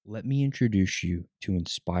Let me introduce you to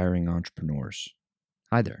inspiring entrepreneurs.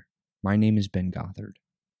 Hi there, my name is Ben Gothard.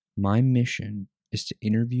 My mission is to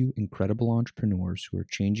interview incredible entrepreneurs who are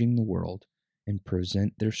changing the world and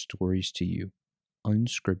present their stories to you,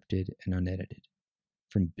 unscripted and unedited.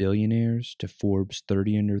 From billionaires to Forbes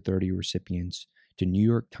 30 Under 30 recipients to New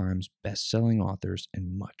York Times best-selling authors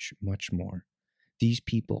and much, much more. These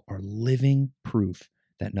people are living proof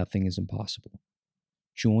that nothing is impossible.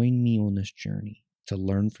 Join me on this journey to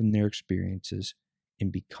learn from their experiences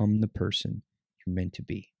and become the person you're meant to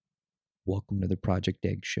be. Welcome to the Project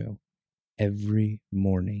Egg Show, every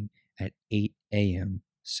morning at 8 a.m.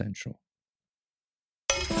 Central.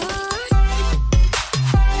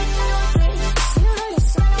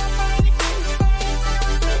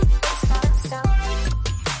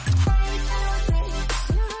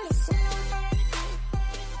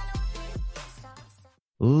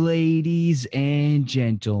 Ladies and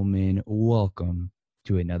gentlemen, welcome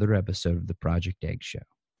to another episode of the Project Egg Show.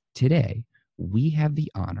 Today, we have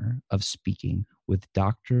the honor of speaking with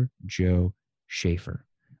Dr. Joe Schaefer,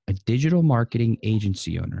 a digital marketing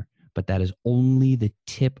agency owner, but that is only the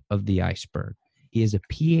tip of the iceberg. He has a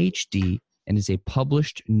PhD and is a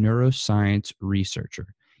published neuroscience researcher.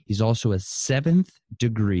 He's also a 7th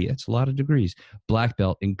degree, that's a lot of degrees, black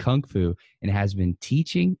belt in Kung Fu, and has been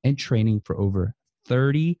teaching and training for over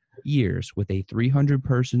 30 years with a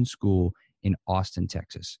 300-person school in Austin,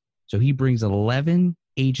 Texas. So he brings 11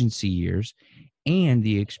 agency years and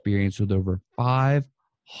the experience with over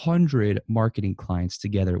 500 marketing clients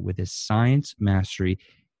together with his science mastery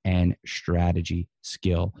and strategy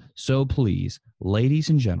skill. So please, ladies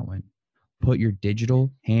and gentlemen, put your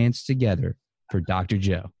digital hands together for Dr.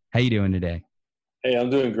 Joe. How you doing today? Hey, I'm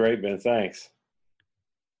doing great, man. Thanks.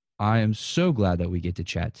 I am so glad that we get to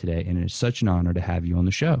chat today, and it is such an honor to have you on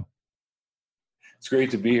the show. It's great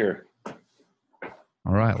to be here.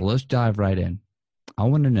 All right, well, let's dive right in. I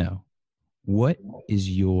want to know, what is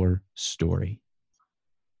your story?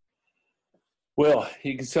 Well,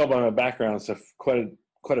 you can tell by my background stuff, quite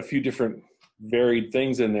a few different varied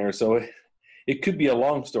things in there. So it could be a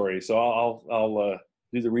long story. So I'll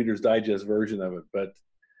do the Reader's Digest version of it. But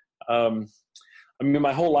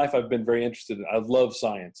my whole life I've been very interested in. I've loved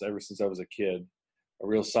science ever since I was a kid, a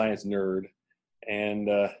real science nerd, and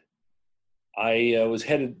I was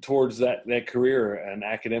headed towards that career, an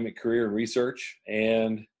academic career in research.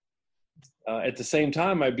 And at the same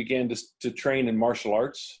time, I began to train in martial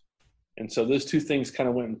arts. And so those two things kind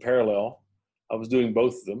of went in parallel. I was doing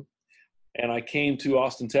both of them. And I came to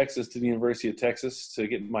Austin, Texas, to the University of Texas to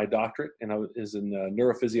get my doctorate, and I was in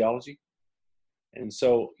neurophysiology. And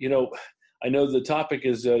so, I know the topic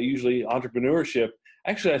is usually entrepreneurship.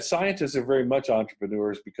 Actually, scientists are very much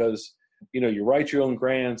entrepreneurs because, you write your own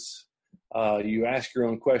grants, you ask your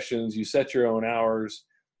own questions, you set your own hours,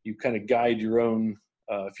 you kind of guide your own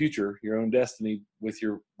future, your own destiny with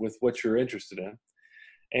what you're interested in.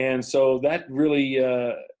 And so that really,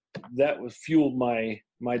 that was fueled my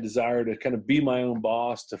desire to kind of be my own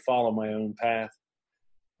boss, to follow my own path.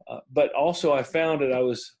 But also I found that I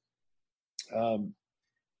was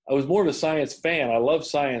more of a science fan. I love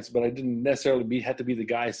science, but I didn't necessarily have to be the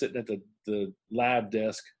guy sitting at the lab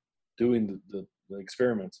desk doing the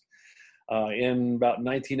experiments. In about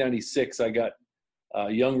 1996, I got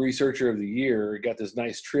Young Researcher of the Year. Got this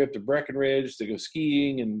nice trip to Breckenridge to go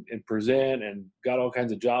skiing and present, and got all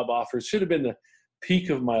kinds of job offers. Should have been the peak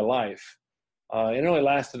of my life. It only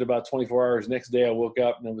lasted about 24 hours. Next day I woke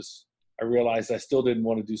up and I realized I still didn't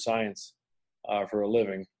want to do science for a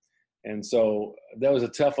living. And so that was a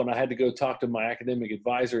tough one. I had to go talk to my academic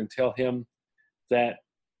advisor and tell him that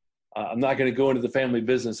I'm not going to go into the family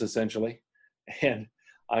business, essentially. And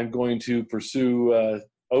I'm going to pursue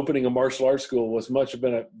opening a martial arts school. Must have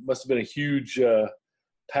been a huge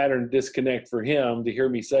pattern disconnect for him to hear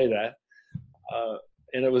me say that.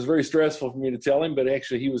 And it was very stressful for me to tell him, but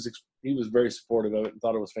actually he was very supportive of it and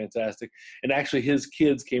thought it was fantastic. And actually his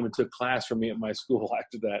kids came and took class from me at my school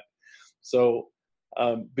after that. So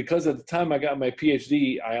because at the time I got my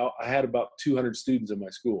PhD, I had about 200 students in my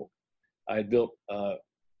school. I had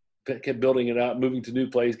kept building it out, moving to new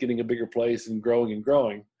place, getting a bigger place, and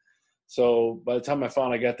growing. So by the time I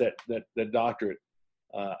finally got that doctorate,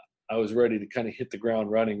 I was ready to kind of hit the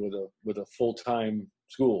ground running with a full-time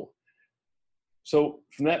school. So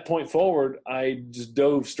from that point forward, I just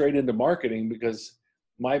dove straight into marketing because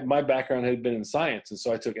my background had been in science. And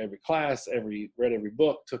so I took every class, read every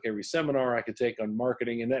book, took every seminar I could take on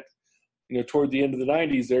marketing. And that, toward the end of the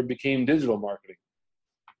 90s, there became digital marketing.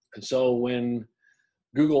 And so when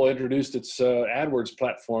Google introduced its AdWords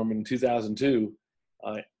platform in 2002,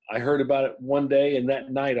 I heard about it one day, and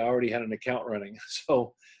that night I already had an account running.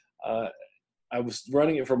 So I was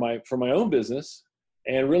running it for my own business,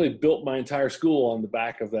 and really built my entire school on the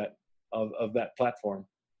back of that platform.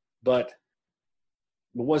 But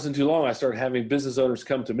it wasn't too long, I started having business owners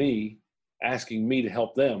come to me asking me to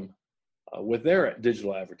help them with their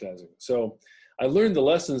digital advertising. So I learned the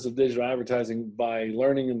lessons of digital advertising by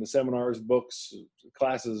learning in the seminars, books,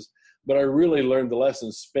 classes, but I really learned the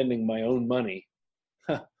lessons spending my own money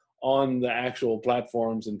on the actual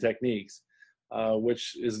platforms and techniques,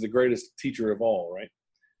 which is the greatest teacher of all,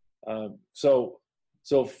 right?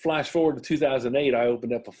 So flash forward to 2008, I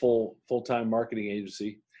opened up a full-time marketing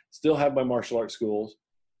agency, still have my martial arts schools.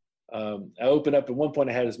 I opened up, at one point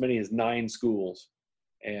I had as many as 9 schools,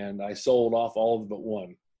 and I sold off all of them but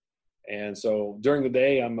one. And so during the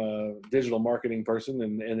day, I'm a digital marketing person,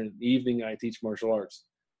 and in the evening, I teach martial arts.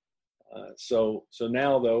 So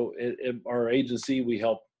now, though, our agency, we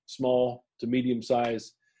help small to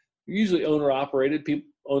medium-sized, usually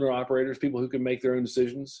owner-operators, people who can make their own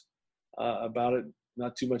decisions about it,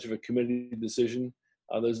 not too much of a committee decision.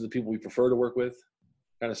 Those are the people we prefer to work with,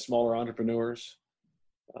 kind of smaller entrepreneurs.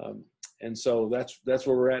 And so that's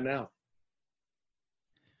where we're at now.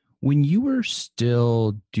 When you were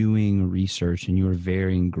still doing research and you were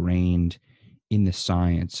very ingrained in the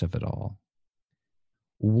science of it all,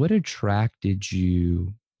 what attracted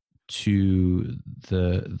you to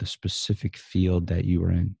the specific field that you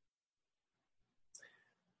were in?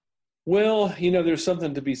 Well, there's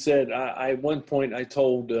something to be said. At one point I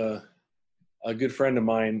told a good friend of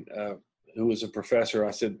mine who was a professor,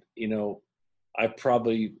 I said, I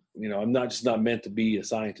probably, I'm not meant to be a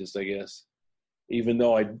scientist, I guess, even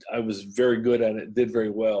though I was very good at it, did very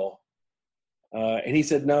well. And he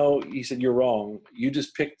said, no, he said, you're wrong. You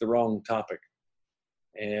just picked the wrong topic.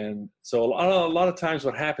 And so a lot of times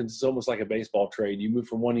what happens is almost like a baseball trade. You move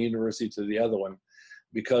from one university to the other one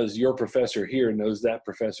because your professor here knows that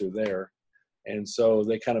professor there. And so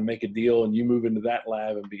they kind of make a deal, and you move into that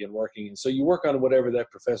lab and begin working. And so you work on whatever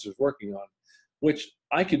that professor is working on, which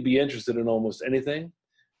I could be interested in almost anything.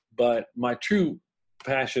 But my true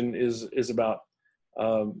passion is about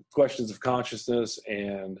questions of consciousness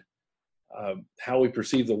and how we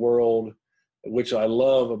perceive the world, which I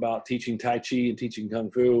love about teaching Tai Chi and teaching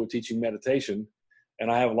Kung Fu, teaching meditation.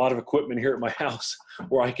 And I have a lot of equipment here at my house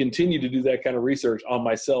where I continue to do that kind of research on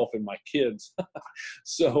myself and my kids.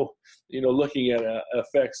 So, looking at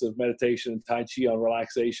effects of meditation and Tai Chi on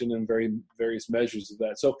relaxation and various measures of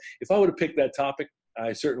that. So if I would have picked that topic,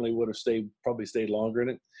 I certainly would have probably stayed longer in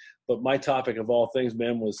it. But my topic of all things,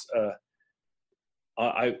 man, was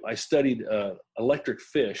I studied electric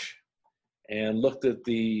fish and looked at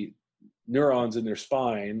the neurons in their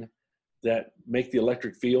spine that make the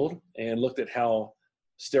electric field, and looked at how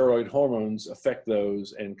steroid hormones affect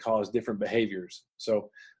those and cause different behaviors. So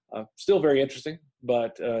still very interesting,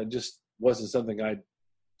 but just wasn't something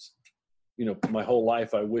my whole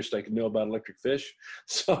life I wished I could know about electric fish.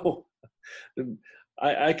 So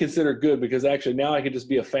I consider it good, because actually now I can just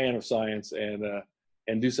be a fan of science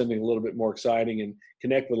and do something a little bit more exciting and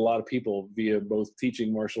connect with a lot of people via both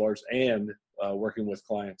teaching martial arts and working with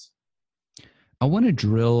clients. I want to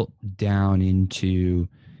drill down into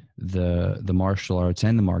the martial arts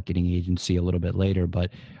and the marketing agency a little bit later,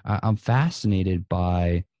 but I'm fascinated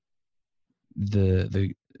by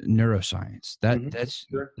the neuroscience.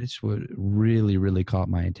 That's what really caught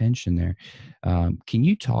my attention there. Can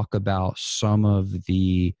you talk about some of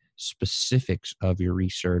the specifics of your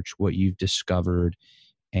research, what you've discovered,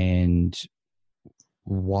 and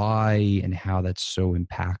why and how that's so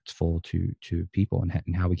impactful to people,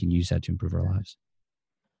 and how we can use that to improve our lives?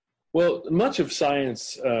 Well, much of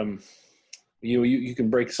science, you can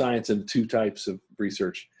break science into 2 types of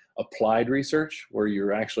research: applied research, where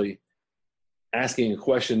you're actually asking a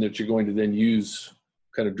question that you're going to then use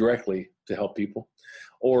kind of directly to help people,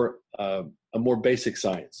 or a more basic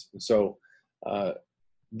science. So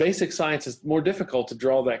basic science is more difficult to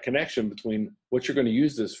draw that connection between what you're going to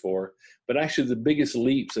use this for, but actually the biggest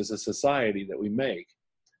leaps as a society that we make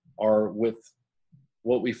are with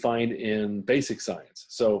what we find in basic science.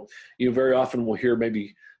 So, very often we'll hear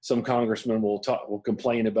maybe some congressman will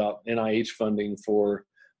complain about NIH funding for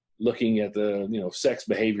looking at the, sex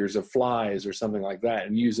behaviors of flies or something like that,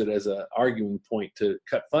 and use it as an arguing point to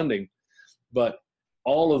cut funding. But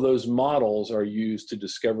all of those models are used to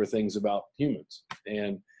discover things about humans.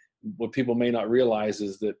 And what people may not realize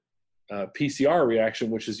is that PCR reaction,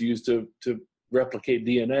 which is used to replicate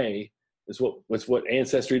DNA, is what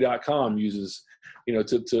Ancestry.com uses,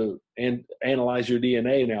 to analyze your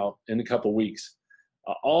DNA now in a couple of weeks.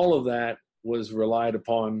 All of that was relied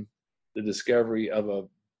upon the discovery of a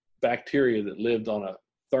bacteria that lived on a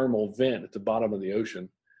thermal vent at the bottom of the ocean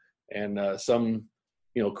And some,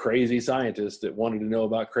 crazy scientists that wanted to know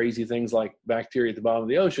about crazy things like bacteria at the bottom of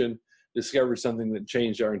the ocean discovered something that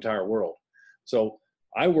changed our entire world. So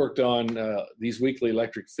I worked on these weakly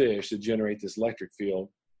electric fish that generate this electric field.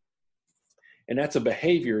 And that's a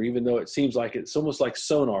behavior, even though it seems like it's almost like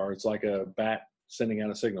sonar. It's like a bat sending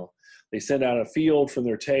out a signal. They send out a field from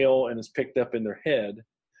their tail and it's picked up in their head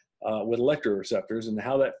with electroreceptors. And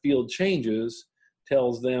how that field changes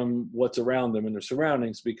tells them what's around them and their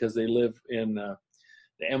surroundings, because they live in the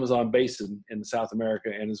Amazon basin in South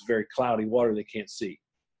America, and it's very cloudy water they can't see.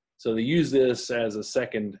 So they use this as a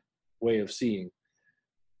second way of seeing.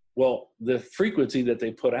 Well, the frequency that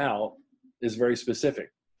they put out is very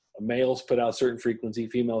specific. Males put out a certain frequency,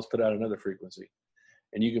 females put out another frequency.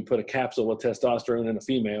 And you can put a capsule with testosterone in a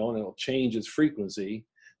female and it'll change its frequency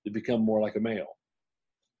to become more like a male.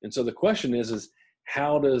 And so the question is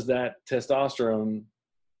how does that testosterone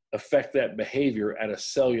affect that behavior at a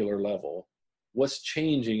cellular level? What's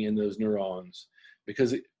changing in those neurons?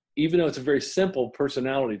 Because even though it's a very simple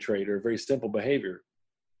personality trait or a very simple behavior,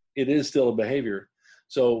 it is still a behavior.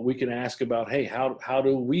 So we can ask about, hey, how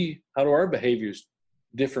do our behaviors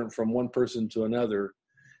different from one person to another,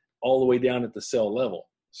 all the way down at the cell level?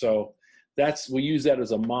 So we use that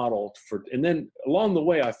as a model and then along the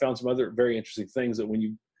way, I found some other very interesting things that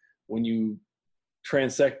when you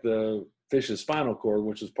transect the fish's spinal cord,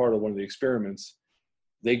 which is part of one of the experiments,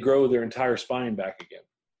 they grow their entire spine back again.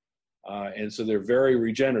 And so they're very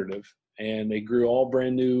regenerative, and they grew all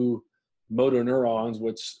brand new motor neurons,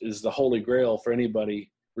 which is the holy grail for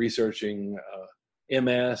anybody researching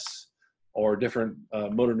MS or different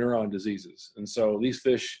motor neuron diseases. And so these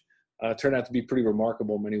fish turned out to be pretty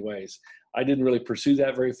remarkable in many ways. I didn't really pursue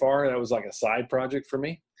that very far. That was like a side project for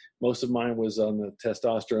me. Most of mine was on the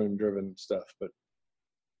testosterone-driven stuff. But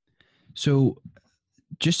so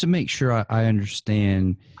just to make sure I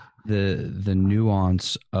understand the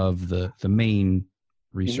nuance of the main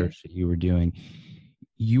research that you were doing,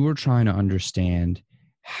 you were trying to understand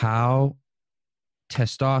how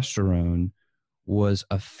testosterone was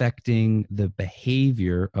affecting the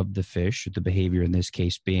behavior of the fish, the behavior in this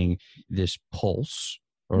case being this pulse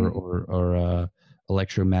or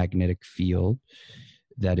electromagnetic field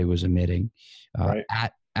that it was emitting right.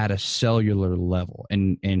 at a cellular level.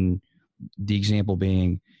 And the example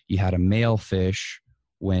being, you had a male fish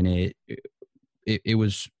when it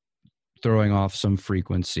was throwing off some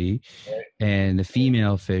frequency, right. And the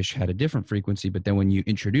female fish had a different frequency, but then when you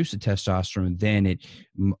introduce the testosterone, then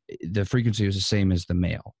the frequency was the same as the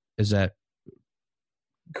male. Is that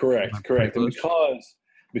correct? And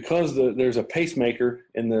because there's a pacemaker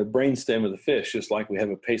in the brainstem of the fish, just like we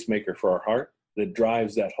have a pacemaker for our heart that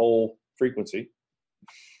drives that whole frequency.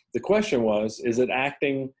 The question was, is it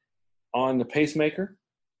acting on the pacemaker,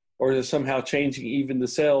 or is it somehow changing even the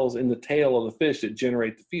cells in the tail of the fish that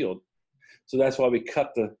generate the field? So that's why we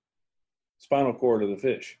cut the spinal cord of the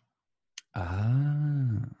fish.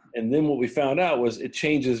 And then what we found out was it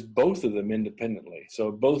changes both of them independently. So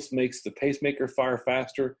it both makes the pacemaker fire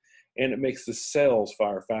faster, and it makes the cells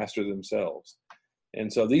fire faster themselves.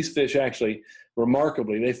 And so these fish actually,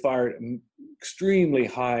 remarkably, they fire at extremely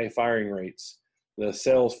high firing rates. The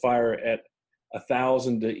cells fire at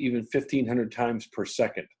 1,000 to even 1,500 times per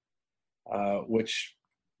second, which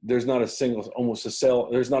there's not a cell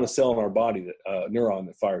in our body neuron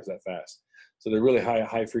that fires that fast. So they're really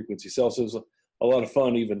high frequency cells. So it was a lot of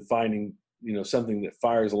fun even finding, something that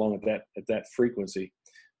fires along at that frequency.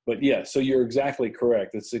 But yeah, so you're exactly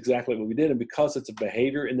correct. That's exactly what we did. And because it's a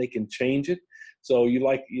behavior and they can change it. So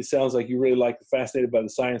it sounds like you really fascinated by the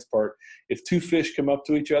science part. If two fish come up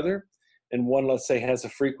to each other and one, let's say, has a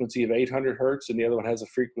frequency of 800 hertz and the other one has a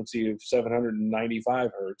frequency of 795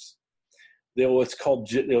 hertz,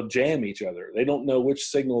 they'll jam each other. They don't know which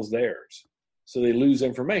signal's theirs. So they lose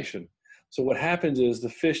information. So what happens is the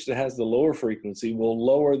fish that has the lower frequency will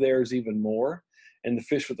lower theirs even more, and the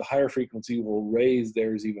fish with the higher frequency will raise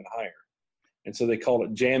theirs even higher. And so they call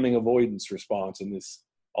it jamming avoidance response in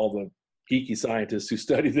all the geeky scientists who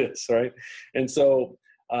study this, right? And so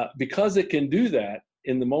because it can do that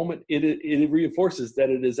in the moment, it reinforces that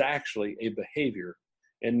it is actually a behavior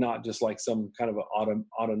and not just like some kind of an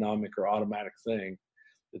autonomic or automatic thing,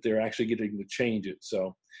 that they're actually getting to change it.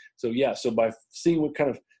 So by seeing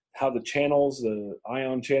how the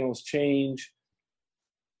ion channels change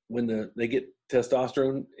when they get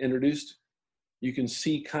testosterone introduced, you can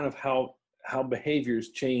see kind of how behaviors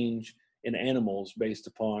change in animals based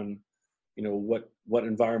upon, what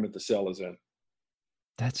environment the cell is in.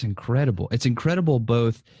 That's incredible. It's incredible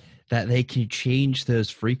both that they can change those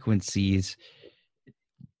frequencies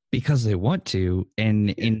because they want to, and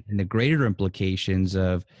in the greater implications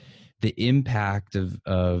of the impact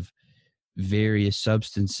of various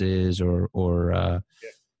substances or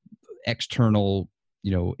external,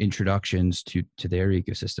 introductions to their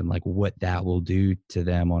ecosystem, like what that will do to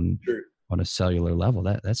them on Sure. a cellular level.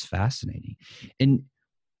 That's fascinating. And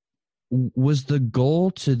was the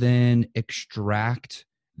goal to then extract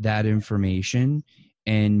that information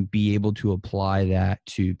and be able to apply that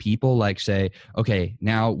to people, like say, okay,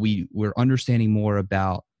 now we're understanding more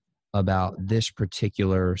about this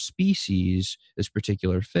particular species, this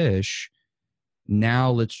particular fish. Now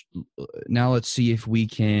let's see if we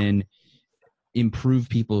can improve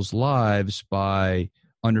people's lives by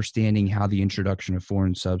understanding how the introduction of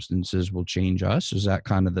foreign substances will change us? Is that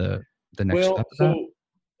kind of the next Well, step of that?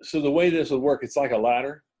 so the way this would work, it's like a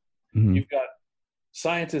ladder. Mm-hmm. You've got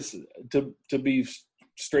scientists, to be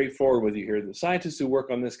straightforward with you here, the scientists who work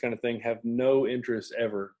on this kind of thing have no interest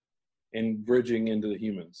ever in bridging into the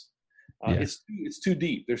humans. Yeah. It's too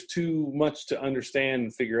deep. There's too much to understand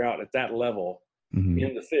and figure out at that level Mm-hmm.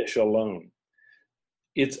 in the fish alone.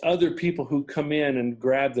 It's other people who come in and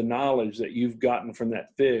grab the knowledge that you've gotten from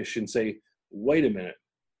that fish and say, wait a minute,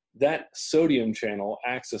 that sodium channel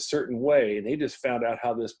acts a certain way, and they just found out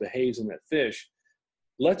how this behaves in that fish.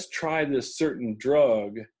 Let's try this certain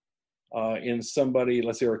drug in somebody,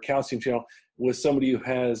 let's say, or a calcium channel with somebody who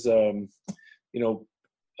has, some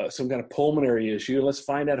kind of pulmonary issue. Let's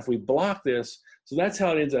find out if we block this. So that's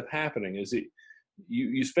how it ends up happening.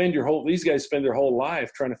 You spend these guys spend their whole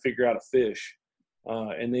life trying to figure out a fish,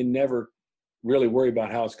 and they never really worry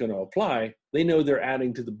about how it's going to apply. They know they're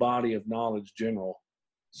adding to the body of knowledge general,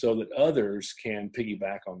 so that others can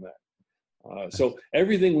piggyback on that. So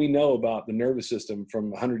everything we know about the nervous system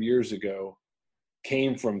from 100 years ago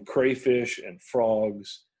came from crayfish and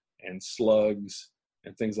frogs and slugs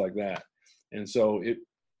and things like that. And so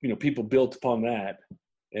people built upon that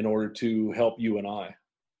in order to help you and I.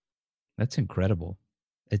 That's incredible.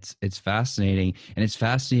 It's fascinating. And it's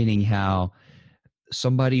fascinating how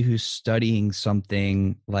somebody who's studying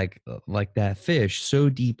something like that fish so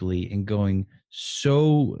deeply and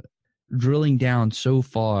drilling down so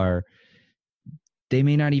far, they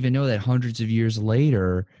may not even know that hundreds of years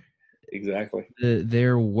later, exactly,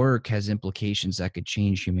 their work has implications that could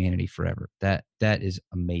change humanity forever. That is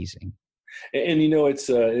amazing. And it's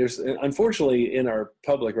there's, unfortunately, in our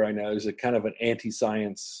public right now, there's a kind of an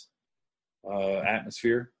anti-science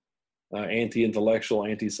atmosphere, anti-intellectual,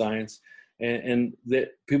 anti-science, and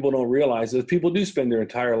that people don't realize that people do spend their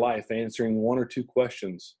entire life answering one or two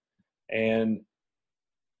questions, and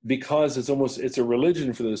because it's a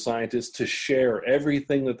religion for those scientists to share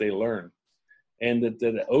everything that they learn, and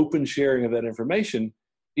that open sharing of that information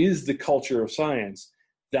is the culture of science.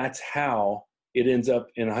 That's how it ends up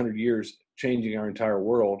in 100 years changing our entire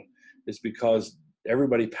world, is because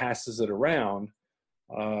everybody passes it around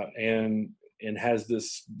and has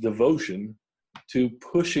this devotion to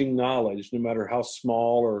pushing knowledge, no matter how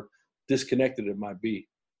small or disconnected it might be.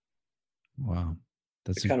 Wow.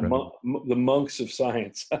 That's kind incredible. of the monks of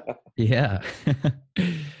science. Yeah.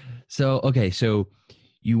 So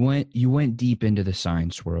you went deep into the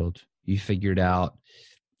science world. You figured out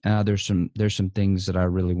there's some things that I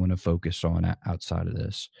really want to focus on outside of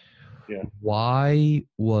this. Yeah. Why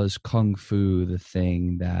was Kung Fu the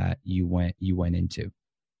thing that you went into?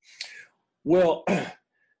 Well,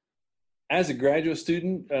 as a graduate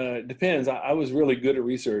student, it depends. I was really good at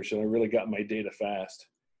research, and I really got my data fast.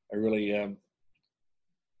 I really,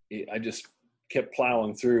 I just kept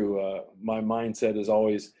plowing through. My mindset is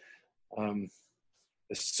always,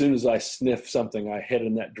 as soon as I sniff something, I head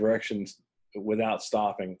in that direction without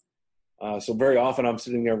stopping. So very often I'm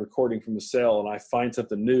sitting there recording from a cell, and I find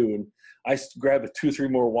something new, and I grab 2 or 3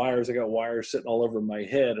 more wires. I got wires sitting all over my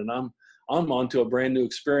head, and I'm onto a brand new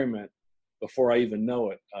experiment before I even know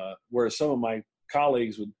it. Whereas some of my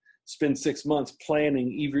colleagues would spend 6 months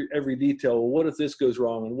planning every detail. Well, what if this goes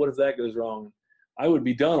wrong, and what if that goes wrong? I would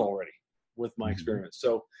be done already with my experiments.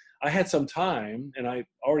 So I had some time, and I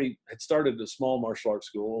already had started a small martial arts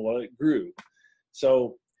school. Well, it grew.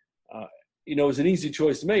 So, it was an easy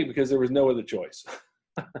choice to make because there was no other choice.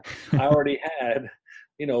 I already had,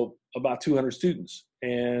 about 200 students.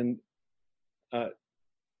 And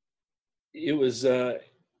it was,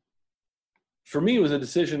 for me, it was a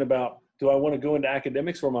decision about, do I want to go into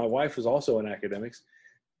academics, where my wife was also in academics?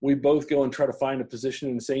 We both go and try to find a position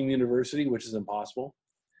in the same university, which is impossible,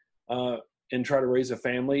 and try to raise a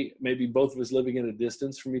family, maybe both of us living at a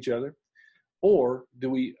distance from each other. Or do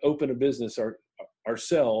we open a business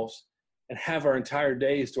ourselves and have our entire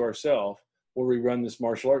days to ourselves, where we run this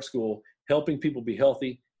martial arts school, helping people be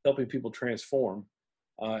healthy, helping people transform?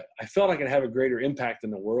 I felt I could have a greater impact in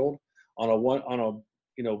the world on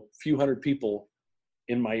few hundred people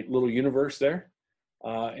in my little universe there,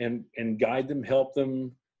 and guide them, help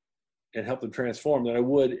them transform than I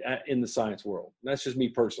would in the science world. And that's just me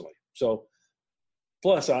personally. So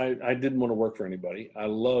plus I didn't want to work for anybody. I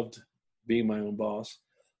loved being my own boss.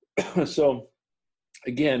 So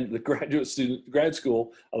again, the grad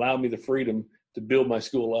school allowed me the freedom to build my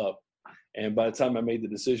school up. And by the time I made the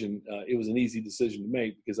decision, it was an easy decision to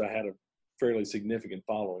make because I had a fairly significant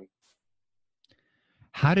following.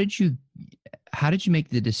 How did you make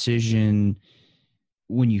the decision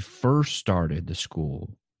when you first started the school?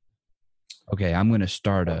 Okay, I'm going to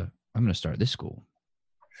start this school.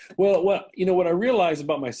 Well, what I realized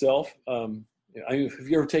about myself, have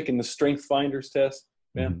you ever taken the Strength Finders test,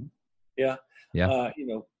 man? Mm-hmm. Yeah. Yeah.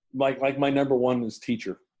 Like my number one is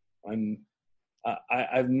teacher.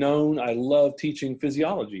 I've known I love teaching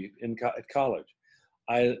physiology at college.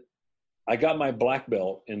 I got my black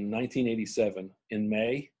belt in 1987 in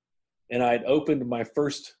May, and I had opened my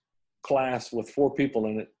first class with 4 people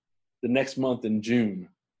in it the next month in June.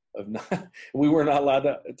 We were not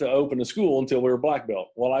allowed to open a school until we were black belt.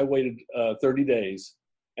 Well, I waited 30 days,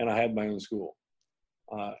 and I had my own school,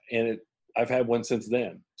 and I've had one since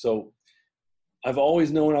then. So I've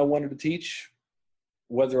always known I wanted to teach,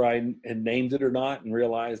 whether I had named it or not, and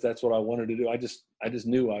realized that's what I wanted to do. I just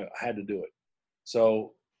knew I had to do it.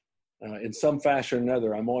 So in some fashion or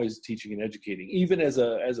another, I'm always teaching and educating. Even as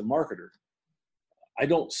a marketer, I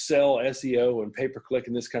don't sell SEO and pay-per-click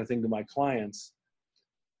and this kind of thing to my clients.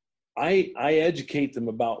 I educate them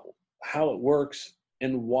about how it works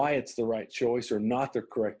and why it's the right choice or not the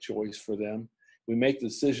correct choice for them. We make the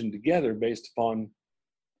decision together based upon,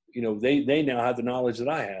 they now have the knowledge that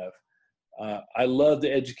I have. I love to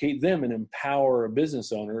educate them and empower a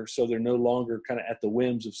business owner so they're no longer kind of at the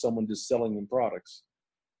whims of someone just selling them products.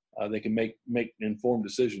 They can make informed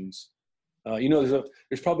decisions.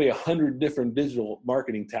 There's probably 100 different digital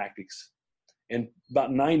marketing tactics, and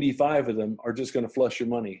about 95 of them are just going to flush your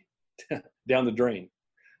money down the drain.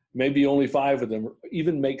 Maybe only 5 of them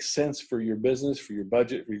even make sense for your business, for your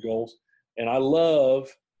budget, for your goals. And I love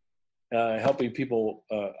helping people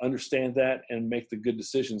understand that and make the good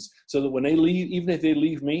decisions so that when they leave, even if they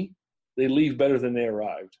leave me, they leave better than they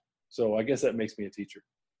arrived. So I guess that makes me a teacher.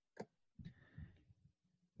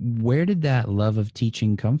 Where did that love of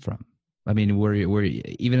teaching come from? I mean, were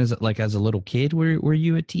even as a little kid, were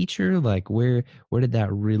you a teacher? Like where did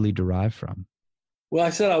that really derive from? Well, I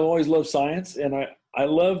said I've always loved science, and I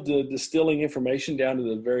loved distilling information down to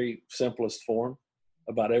the very simplest form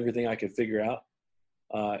about everything I could figure out,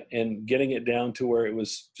 and getting it down to where it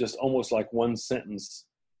was just almost like one sentence,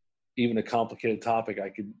 even a complicated topic. I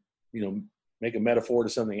could, make a metaphor to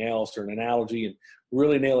something else or an analogy and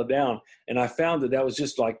really nail it down. And I found that was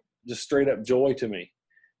just straight up joy to me.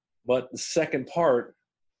 But the second part,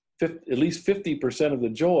 at least 50% of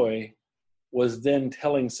the joy was then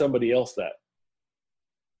telling somebody else that,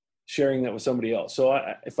 sharing that with somebody else. So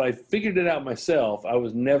if I figured it out myself, I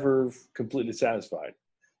was never completely satisfied.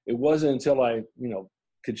 It wasn't until I,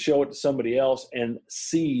 could show it to somebody else and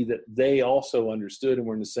see that they also understood and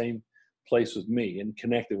were in the same place with me and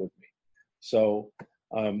connected with me. So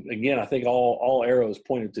again, I think all arrows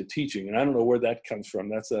pointed to teaching, and I don't know where that comes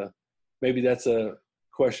from. Maybe that's a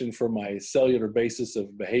question for my cellular basis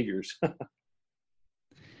of behaviors.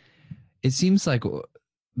 It seems like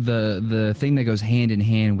the thing that goes hand in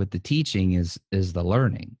hand with the teaching is the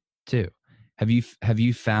learning too. Have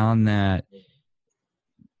you found that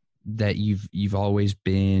you've always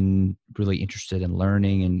been really interested in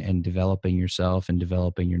learning and developing yourself and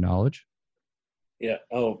developing your knowledge? Yeah.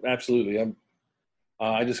 Oh, absolutely.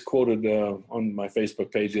 I just quoted on my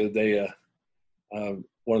Facebook page the other day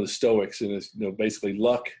one of the Stoics, and it's basically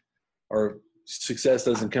luck or success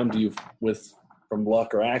doesn't come to you from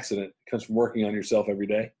luck or accident. It comes from working on yourself every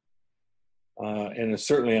day. And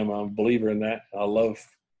certainly I'm a believer in that.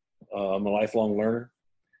 I'm a lifelong learner.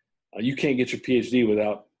 You can't get your PhD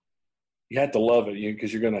without, you have to love it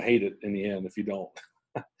because you're going to hate it in the end if you don't.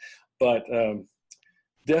 But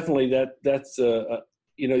definitely that's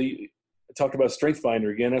you talked about Strength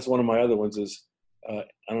Finder again. That's one of my other ones is, I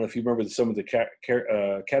don't know if you remember some of the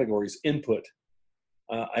categories. Input.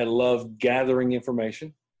 I love gathering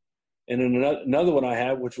information. And then another one I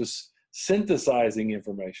had, which was synthesizing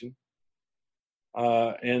information.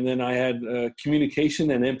 And then I had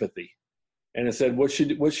communication and empathy. And it said, what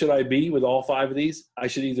should I be with all 5 of these? I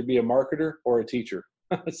should either be a marketer or a teacher.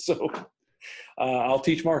 So I'll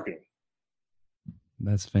teach marketing.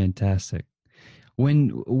 That's fantastic.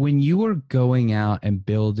 When you were going out and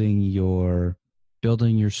building your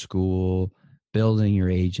school, building your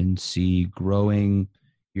agency, growing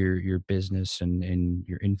your business and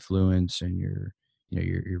your influence and your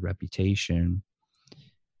reputation.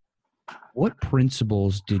 What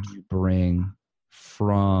principles did you bring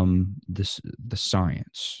from the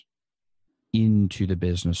science into the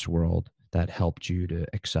business world that helped you to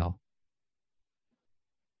excel?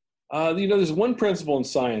 There's one principle in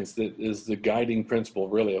science that is the guiding principle,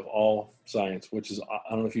 really, of all science, which is, I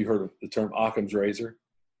don't know if you heard of the term Occam's razor.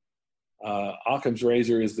 Occam's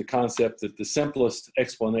razor is the concept that the simplest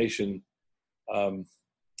explanation,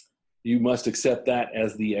 you must accept that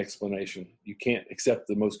as the explanation. You can't accept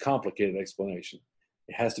the most complicated explanation.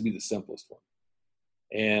 It has to be the simplest one.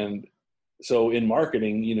 And so in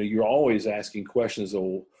marketing, you're always asking questions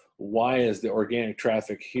of, why is the organic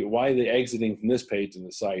traffic here? Why are they exiting from this page in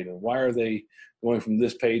the site? And why are they going from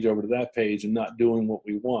this page over to that page and not doing what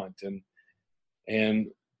we want? And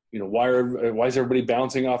why is everybody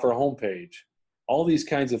bouncing off our homepage? All these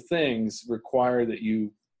kinds of things require that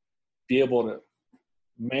you be able to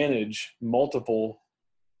manage multiple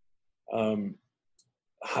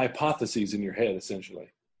hypotheses in your head,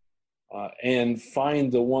 essentially, and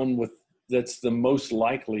find the one that's the most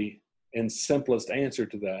likely and simplest answer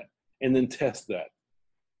to that, and then test that.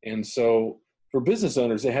 And so for business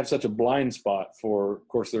owners, they have such a blind spot for, of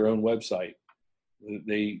course, their own website.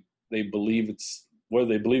 They believe whether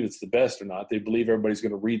they believe it's the best or not, they believe everybody's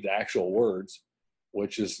going to read the actual words,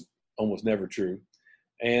 which is almost never true.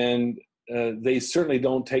 And they certainly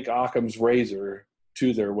don't take Occam's razor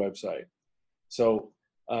to their website. So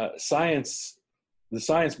the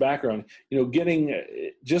science background,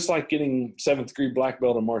 just like getting 7th degree black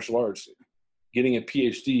belt in martial arts, getting a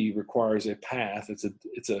PhD requires a path. It's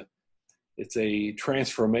a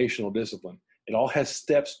transformational discipline. It all has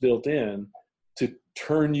steps built in to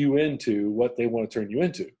turn you into what they want to turn you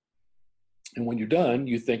into. And when you're done,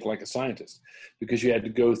 you think like a scientist, because you had to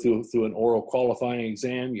go through an oral qualifying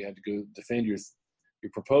exam. You had to go defend your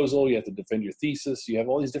proposal. You have to defend your thesis. You have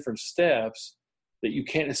all these different steps that you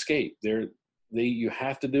can't escape. You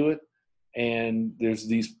have to do it. And there's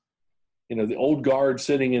these, the old guard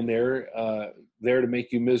sitting in there to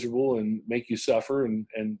make you miserable and make you suffer and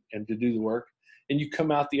to do the work. And you come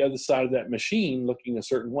out the other side of that machine looking a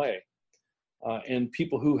certain way. And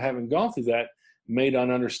people who haven't gone through that may not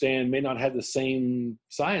understand, may not have the same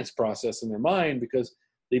science process in their mind because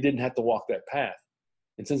they didn't have to walk that path.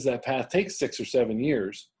 And since that path takes 6 or 7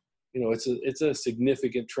 years, it's a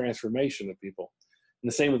significant transformation of people.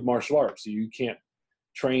 And the same with martial arts. You can't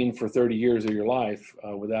train for 30 years of your life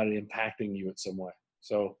without it impacting you in some way.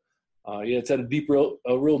 So it's at a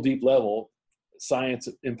real deep level. Science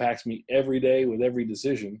impacts me every day with every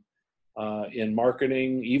decision. In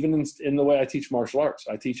marketing, even in the way I teach martial arts,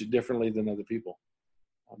 I teach it differently than other people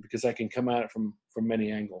because I can come at it from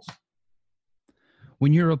many angles.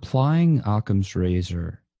 When you're applying Occam's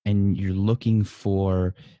razor and you're looking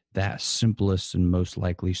for that simplest and most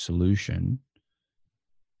likely solution,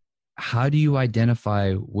 how do you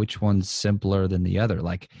identify which one's simpler than the other?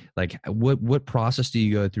 Like what process do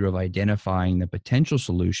you go through of identifying the potential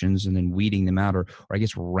solutions and then weeding them out, or I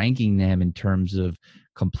guess ranking them in terms of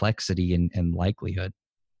complexity and likelihood?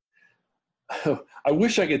 I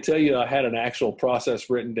wish I could tell you I had an actual process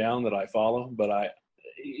written down that I follow, but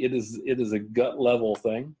it is a gut level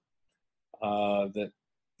thing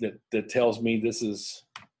that tells me this is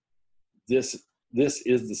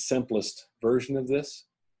the simplest version of this.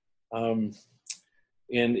 And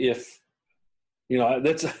if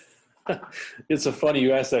that's it's a funny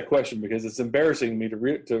you ask that question because it's embarrassing me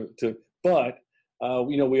but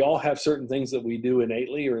we all have certain things that we do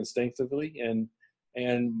innately or instinctively,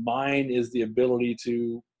 and mine is the ability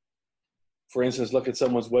to, for instance, look at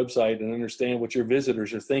someone's website and understand what your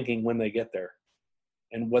visitors are thinking when they get there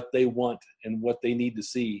and what they want and what they need to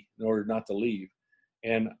see in order not to leave.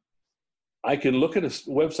 And I can look at a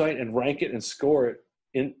website and rank it and score it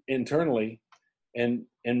internally and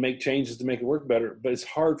make changes to make it work better. But it's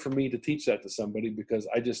hard for me to teach that to somebody because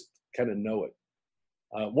I just kind of know it.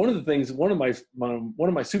 One of my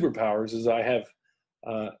superpowers is I have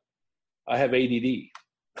ADD.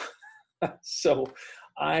 So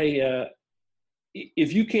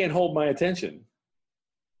if you can't hold my attention,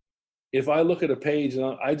 if I look at a page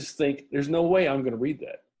and I just think there's no way I'm going to read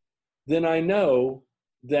that, then I know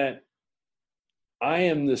that I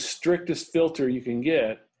am the strictest filter you can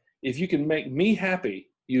get. If you can make me happy,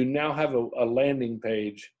 you now have a landing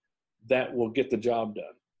page that will get the job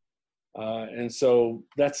done. And so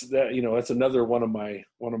that's another one of my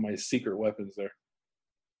secret weapons there.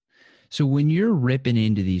 So when you're ripping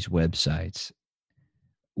into these websites,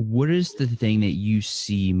 what is the thing that you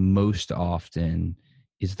see most often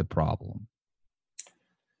is the problem?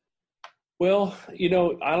 Well,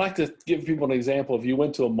 I like to give people an example. If you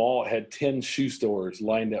went to a mall, it had 10 shoe stores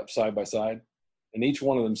lined up side by side, and each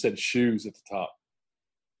one of them said shoes at the top,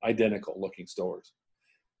 identical looking stores.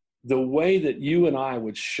 The way that you and I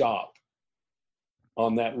would shop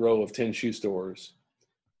on that row of 10 shoe stores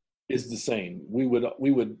is the same. We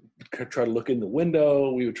would try to look in the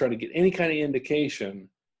window. We would try to get any kind of indication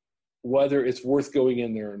whether it's worth going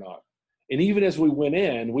in there or not. And even as we went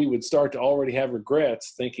in, we would start to already have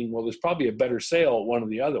regrets, thinking, well, there's probably a better sale at one of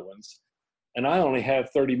the other ones. And I only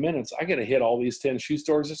have 30 minutes. I got to hit all these 10 shoe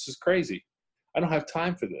stores. This is crazy. I don't have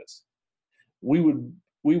time for this. We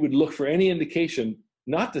would look for any indication,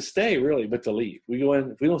 not to stay really, but to leave. We go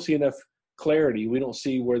in, if we don't see enough clarity, we don't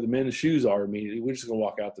see where the men's shoes are immediately, we're just going to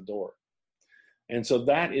walk out the door. And so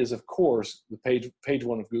that is, of course, the page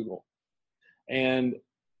one of Google. And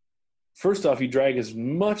first off, you drag as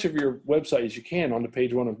much of your website as you can onto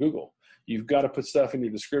page one of Google. You've got to put stuff in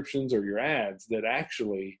your descriptions or your ads that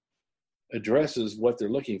actually addresses what they're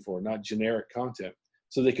looking for, not generic content,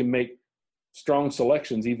 so they can make strong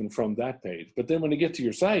selections even from that page. But then when they get to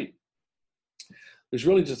your site, there's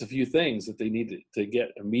really just a few things that they need to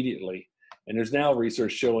get immediately. And there's now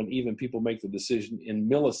research showing even people make the decision in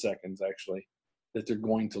milliseconds, actually, that they're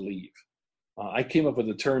going to leave. I came up with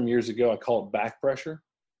a term years ago. I call it back pressure,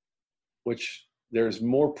 which there's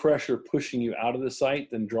more pressure pushing you out of the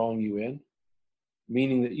site than drawing you in,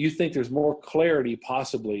 meaning that you think there's more clarity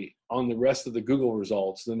possibly on the rest of the Google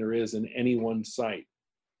results than there is in any one site.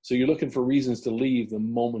 So you're looking for reasons to leave the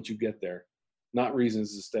moment you get there, not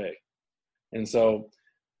reasons to stay. And so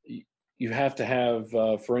you have to have,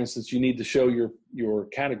 for instance, you need to show your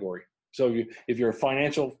category. So if you're a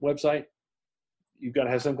financial website, you've got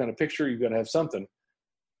to have some kind of picture. You've got to have something,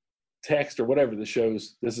 text or whatever that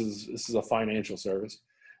shows this is a financial service.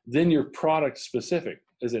 Then your product specific.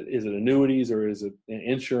 Is it annuities or is it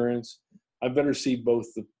insurance? I better see both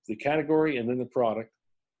the category and then the product.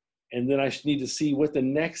 And then I need to see what the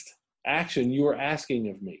next action you're asking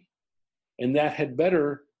of me. And that had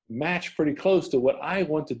better match pretty close to what I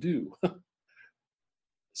want to do.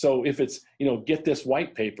 So if it's, get this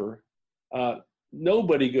white paper,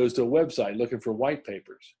 nobody goes to a website looking for white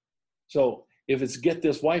papers. So if it's get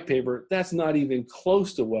this white paper, that's not even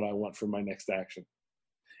close to what I want for my next action.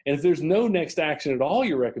 And if there's no next action at all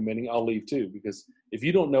you're recommending, I'll leave too, because if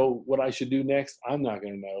you don't know what I should do next, I'm not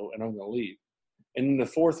going to know, and I'm going to leave. And then the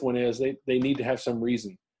fourth one is they need to have some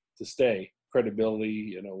reason to stay.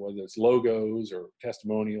 Credibility, whether it's logos or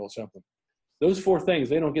testimonial or something. Those four things,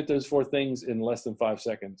 they don't get those four things in less than 5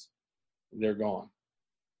 seconds. They're gone.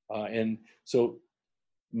 And so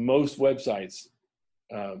most websites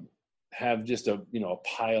have just a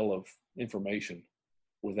pile of information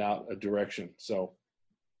without a direction. So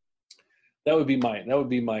that would be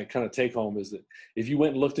my kind of take home, is that if you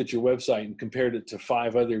went and looked at your website and compared it to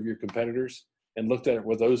 5 other of your competitors and looked at it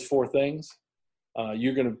with those 4 things,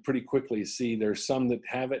 you're going to pretty quickly see there's some that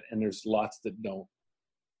have it and there's lots that don't.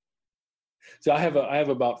 So I have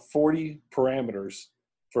about 40 parameters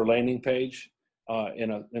for landing page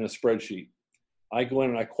in a spreadsheet. I go in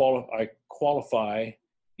and I qualify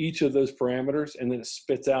each of those parameters, and then it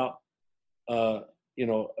spits out a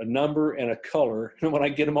number and a color. And when I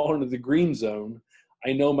get them all into the green zone,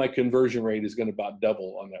 I know my conversion rate is going to about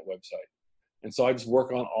double on that website. And so I just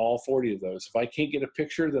work on all 40 of those. If I can't get a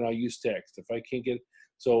picture, then I use text. If I can't get,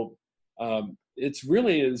 it's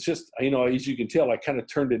just, as you can tell, I kind of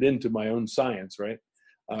turned it into my own science, right?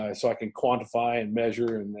 So I can quantify and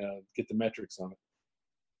measure and get the metrics on it.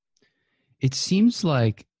 It seems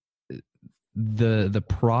like the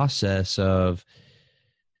process of,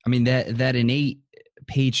 that innate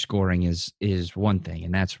page scoring is one thing,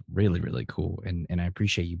 and that's really, really cool. And I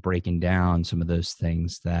appreciate you breaking down some of those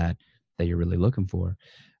things that you're really looking for.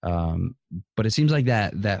 But it seems like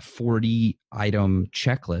that 40 item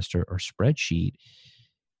checklist or spreadsheet,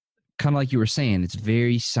 kind of like you were saying, it's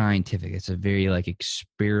very scientific. It's a very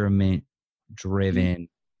experiment driven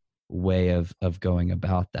way of going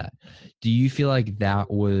about that. Do you feel like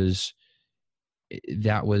that was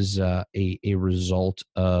a result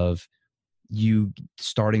of you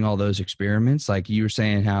starting all those experiments? Like you were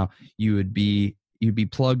saying, how you'd be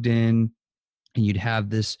plugged in and you'd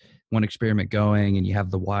have this one experiment going and you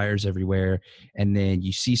have the wires everywhere, and then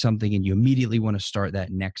you see something and you immediately want to start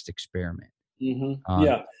that next experiment. Mm-hmm.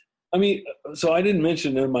 Yeah. So I didn't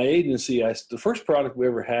mention in my agency, the first product we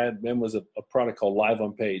ever had then was a product called Live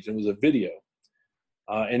on Page. It was a video.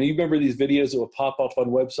 And you remember these videos that would pop up on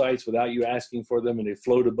websites without you asking for them and they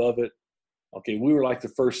float above it? Okay, we were like the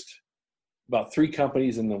first about 3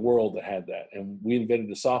 companies in the world that had that. And we invented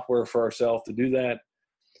the software for ourselves to do that.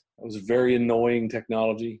 It was very annoying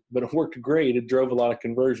technology, but it worked great. It drove a lot of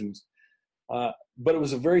conversions. But it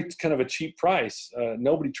was a very kind of a cheap price.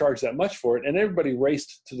 Nobody charged that much for it. And everybody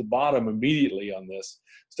raced to the bottom immediately on this,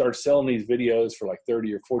 started selling these videos for like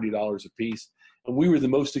 $30 or $40 a piece. And we were the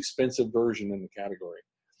most expensive version in the category.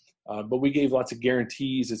 But we gave lots of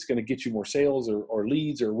guarantees. It's going to get you more sales or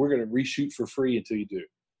leads, or we're going to reshoot for free until you do.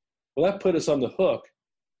 Well, that put us on the hook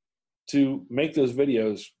to make those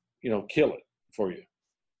videos, kill it for you.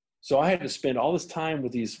 So I had to spend all this time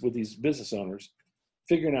with these business owners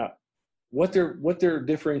figuring out what their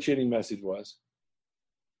differentiating message was,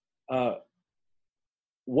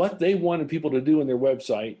 what they wanted people to do in their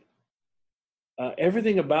website,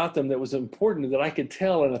 everything about them that was important that I could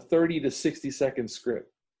tell in a 30 to 60-second script.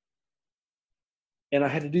 And I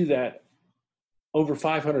had to do that over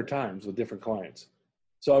 500 times with different clients.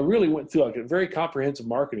 So I really went through a very comprehensive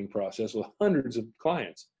marketing process with hundreds of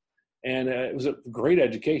clients. And it was a great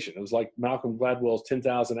education. It was like Malcolm Gladwell's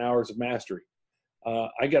 10,000 hours of mastery.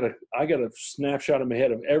 I got a snapshot in my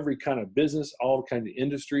head of every kind of business, all kinds of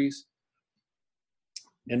industries.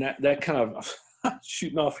 And that kind of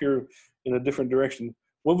shooting off here in a different direction.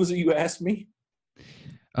 What was it you asked me?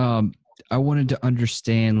 I wanted to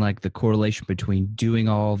understand like the correlation between doing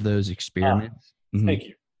all of those experiments. Thank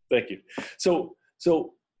you.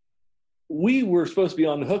 So we were supposed to be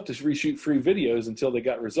on the hook to reshoot free videos until they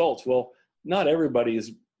got results. Well, not everybody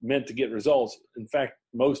is meant to get results. In fact,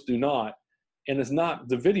 most do not. And it's not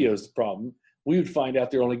the videos the problem. We would find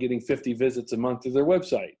out they're only getting 50 visits a month to their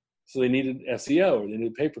website. So they needed SEO, or they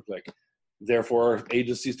needed pay-per-click. Therefore, our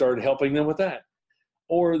agency started helping them with that.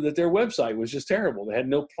 Or that their website was just terrible. They had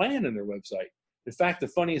no plan in their website. In fact, the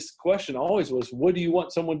funniest question always was, what do you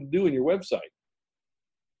want someone to do in your website?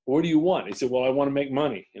 What do you want? He said, well, I want to make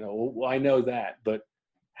money. Well, I know that, but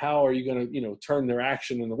how are you going to, turn their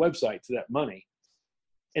action in the website to that money?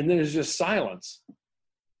 And then there's just silence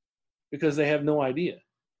because they have no idea.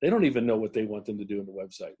 They don't even know what they want them to do in the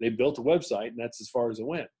website. They built a website and that's as far as it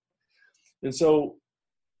went. And so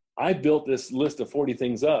I built this list of 40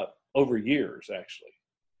 things up over years, actually,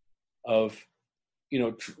 of,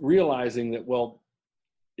 realizing that, well,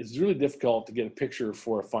 it's really difficult to get a picture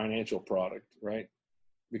for a financial product, right?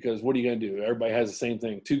 Because what are you going to do? Everybody has the same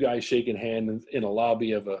thing. Two guys shaking hands in a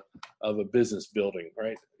lobby of a business building,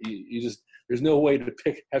 right? You just, there's no way to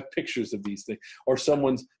have pictures of these things. Or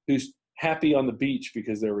someone's who's happy on the beach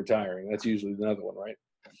because they're retiring. That's usually another one,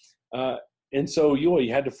 right? And so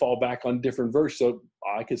you had to fall back on different versions. So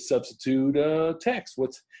I could substitute text.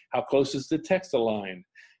 How close is the text aligned?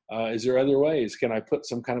 Is there other ways? Can I put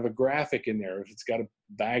some kind of a graphic in there if it's got a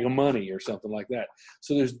bag of money or something like that?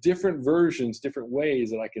 So there's different versions, different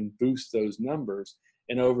ways that I can boost those numbers.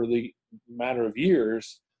 And over the matter of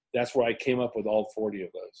years, that's where I came up with all 40 of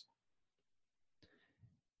those.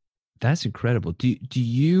 That's incredible. Do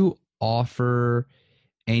you offer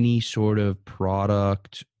any sort of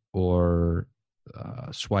product or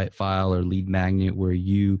swipe file or lead magnet where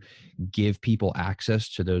you give people access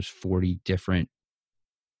to those 40 different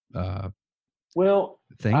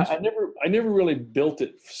things? I never really built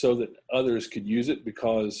it so that others could use it,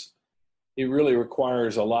 because it really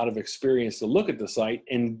requires a lot of experience to look at the site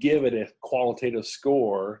and give it a qualitative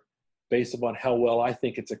score based upon how well I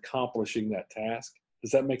think it's accomplishing that task.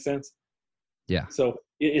 Does that make sense? Yeah. So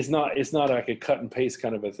it's not like a cut and paste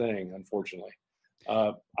kind of a thing, unfortunately.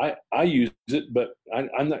 I use it, but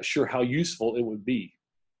I'm not sure how useful it would be.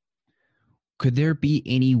 Could there be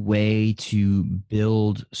any way to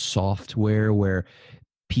build software where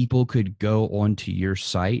people could go onto your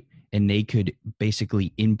site and they could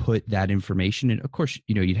basically input that information? And of course,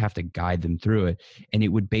 you'd have to guide them through it, and it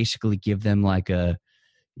would basically give them like a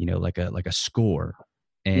score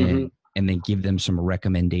and then give them some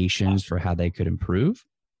recommendations for how they could improve.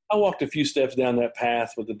 I walked a few steps down that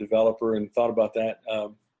path with the developer and thought about that.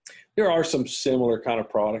 There are some similar kind of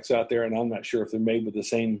products out there, and I'm not sure if they're made with the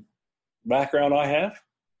same background I have.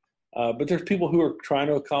 But there's people who are trying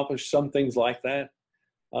to accomplish some things like that.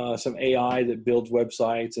 Some AI that builds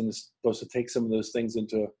websites and is supposed to take some of those things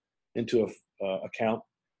into account.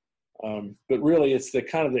 But really, it's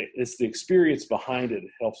the experience behind it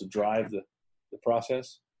that helps to drive the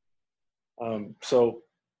process. So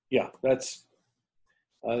yeah, that's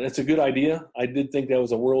a good idea. I did think that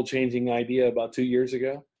was a world-changing idea about 2 years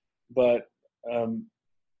ago, but I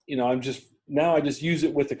just use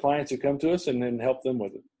it with the clients who come to us and then help them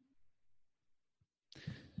with it.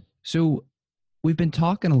 So we've been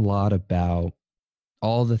talking a lot about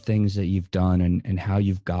all the things that you've done and how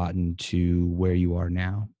you've gotten to where you are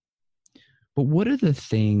now. But what are the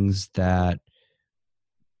things that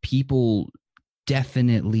people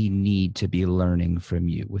definitely need to be learning from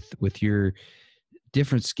you with your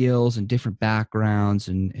different skills and different backgrounds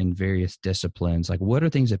and various disciplines? Like, what are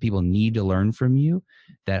things that people need to learn from you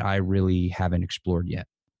that I really haven't explored yet?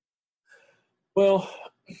 Well,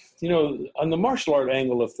 on the martial art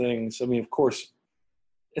angle of things, I mean, of course,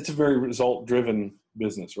 it's a very result-driven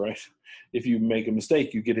business, right? If you make a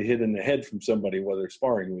mistake, you get a hit in the head from somebody, whether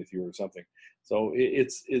sparring with you or something. So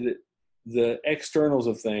the externals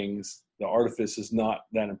of things, the artifice is not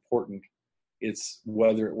that important. It's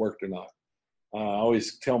whether it worked or not. I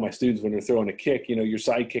always tell my students when they're throwing a kick, your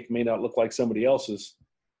side kick may not look like somebody else's,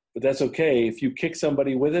 but that's okay. If you kick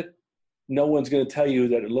somebody with it, no one's going to tell you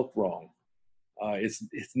that it looked wrong. It's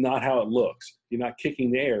not how it looks. You're not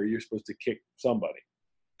kicking the air. You're supposed to kick somebody.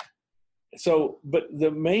 So, but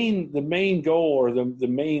the main goal or the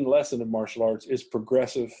main lesson of martial arts is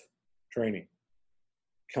progressive training,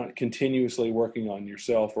 continuously working on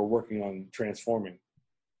yourself or working on transforming.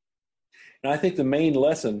 And I think the main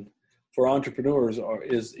lesson for entrepreneurs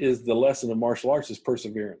is the lesson of martial arts is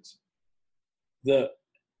perseverance.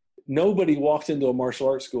 Nobody walks into a martial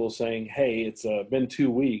arts school saying, "Hey, it's been 2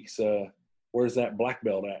 weeks. Where's that black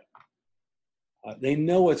belt at?" They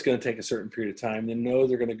know it's going to take a certain period of time. They know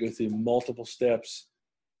they're going to go through multiple steps,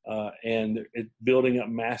 and building up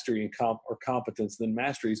mastery and competence. Then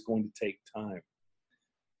mastery is going to take time.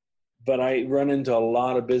 But I run into a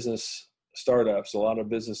lot of business startups, a lot of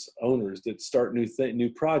business owners that start new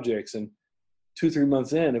projects, and 2-3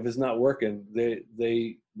 months in, if it's not working,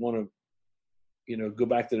 they want to go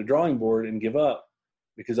back to the drawing board and give up,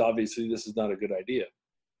 because obviously this is not a good idea.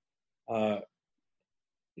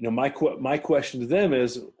 My question to them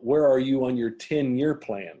is, where are you on your 10-year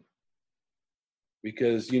plan?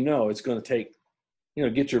 Because it's going to take,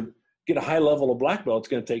 get a high level of black belt, it's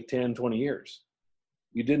going to take 10, 20 years.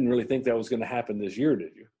 You didn't really think that was going to happen this year,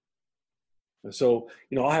 did you? And so,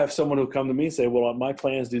 I'll have someone who come to me and say, well, my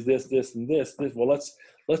plans do this, this, and this. Well,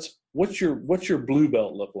 what's your blue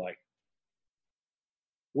belt look like?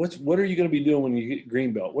 What are you going to be doing when you get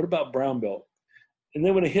green belt? What about brown belt? And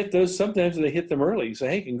then when they hit those, sometimes they hit them early. You say,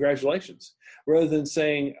 hey, congratulations. Rather than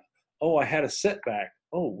saying, oh, I had a setback.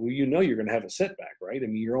 Oh, well, you're going to have a setback, right? I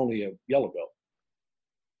mean, you're only a yellow belt.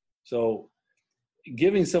 So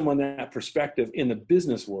giving someone that perspective in the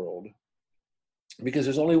business world, because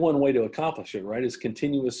there's only one way to accomplish it, right? Is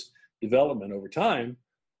continuous development over time,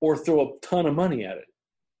 or throw a ton of money at it.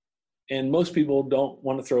 And most people don't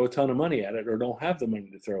want to throw a ton of money at it, or don't have the money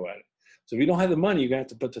to throw at it. So if you don't have the money, you're going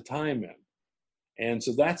to have to put the time in. And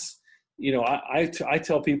so that's, I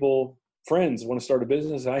tell people, friends want to start a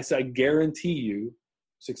business, and I say, I guarantee you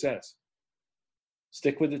success.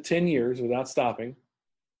 Stick with it 10 years without stopping,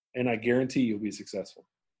 and I guarantee you'll be successful.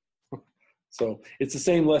 So it's the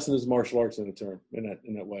same lesson as martial arts in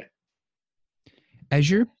that way. As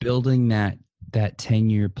you're building that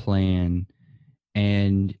 10-year plan,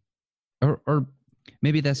 and or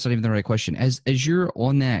maybe that's not even the right question. As you're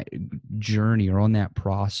on that journey or on that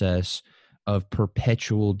process of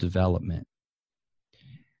perpetual development,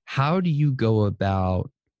 how do you go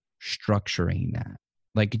about structuring that?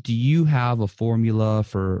 Like, do you have a formula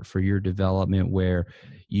for your development where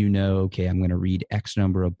okay, I'm going to read X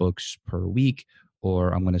number of books per week,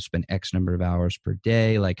 or I'm going to spend X number of hours per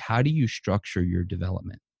day? Like, how do you structure your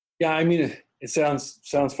development? Yeah, I mean, it sounds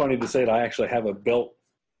funny to say that I actually have a belt.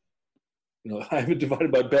 I have it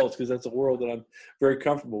divided by belts because that's a world that I'm very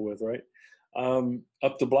comfortable with, right?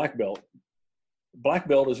 Up to black belt. Black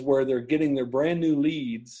belt is where they're getting their brand new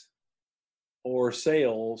leads or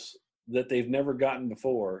sales that they've never gotten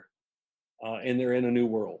before, and they're in a new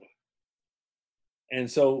world. And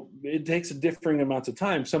so it takes a differing amounts of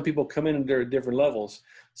time. Some people come in and they're at different levels.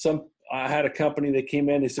 I had a company that came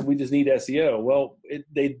in, they said, we just need SEO. Well,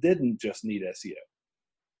 they didn't just need SEO.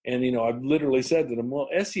 And, I've literally said to them, well,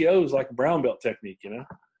 SEO is like a brown belt technique,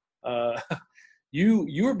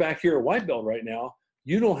 you're back here at white belt right now.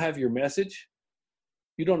 You don't have your message.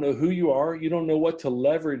 You don't know who you are. You don't know what to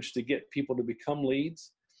leverage to get people to become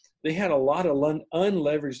leads. They had a lot of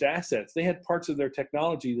unleveraged assets. They had parts of their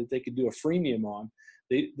technology that they could do a freemium on.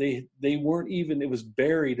 They weren't even, it was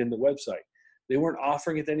buried in the website. They weren't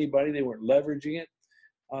offering it to anybody. They weren't leveraging it.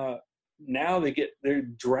 Now they're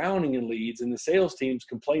drowning in leads, and the sales teams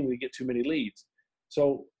complain they get too many leads.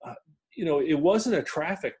 So, it wasn't a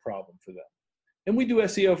traffic problem for them. And we do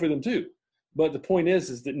SEO for them too. But the point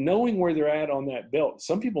is that knowing where they're at on that belt,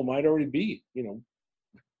 some people might already be,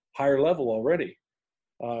 higher level already.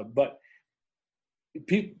 But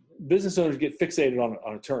business owners get fixated on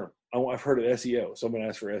a term. I've heard of SEO. Someone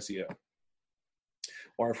asked for SEO.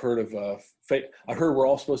 Or I've heard of, I heard we're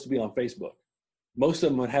all supposed to be on Facebook. Most of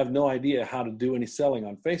them would have no idea how to do any selling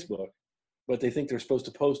on Facebook, but they think they're supposed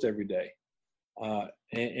to post every day.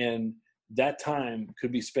 And that time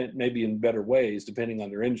could be spent maybe in better ways, depending on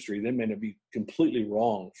their industry. They may not be completely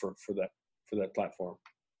wrong for that platform.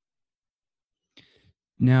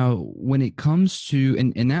 Now, when it comes to,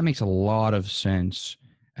 and that makes a lot of sense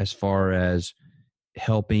as far as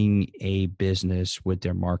helping a business with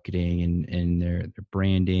their marketing and their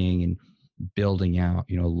branding and building out,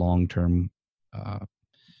 long-term,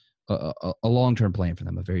 a long-term plan for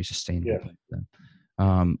them, a very sustainable plan for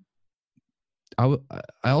them.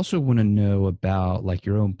 I also want to know about like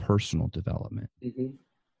your own personal development. Mm-hmm.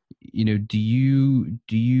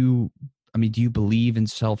 Do you believe in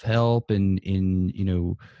self-help and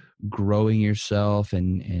in growing yourself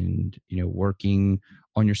and working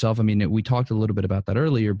on yourself? I mean, we talked a little bit about that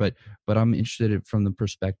earlier, but I'm interested from the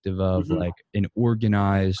perspective of Mm-hmm. like an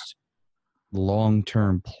organized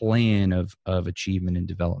long-term plan of achievement and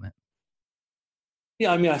development.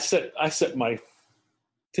 Yeah, I mean, I set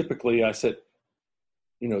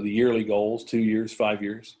the yearly goals, 2 years, 5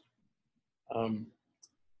 years.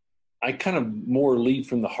 I kind of more lead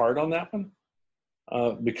from the heart on that one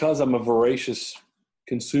because I'm a voracious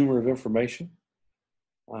consumer of information.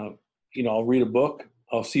 I'll read a book,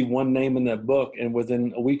 I'll see one name in that book, and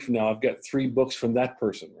within a week from now, I've got 3 books from that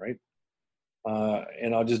person, right?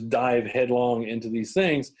 And I'll just dive headlong into these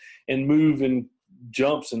things and move in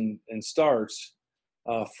jumps and starts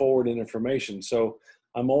forward in information. So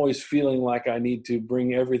I'm always feeling like I need to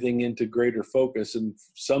bring everything into greater focus, and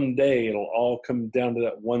someday it'll all come down to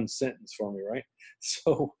that one sentence for me, right?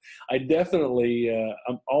 So I definitely,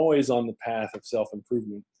 I'm always on the path of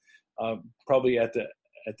self-improvement, probably at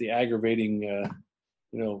the aggravating,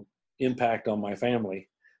 impact on my family,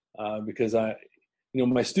 because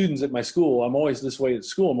my students at my school, I'm always this way at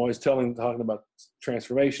school. I'm always talking about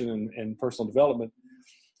transformation and personal development.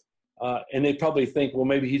 And they probably think, well,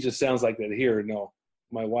 maybe he just sounds like that here. No,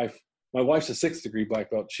 my wife's a 6th degree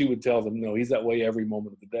black belt. She would tell them, no, he's that way every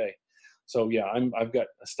moment of the day. So yeah, I've got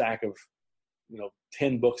a stack of,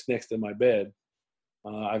 10 books next to my bed.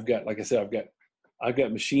 I've got, like I said, I've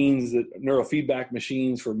got machines, neurofeedback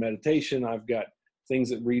machines for meditation. I've got things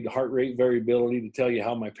that read heart rate variability to tell you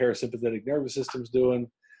how my parasympathetic nervous system's doing.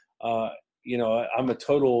 I'm a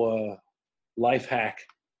total life hack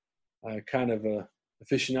kind of a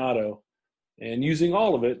aficionado, and using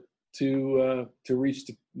all of it to reach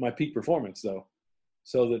my peak performance, though,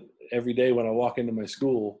 so that every day when I walk into my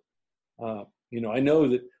school, I know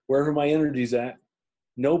that wherever my energy's at,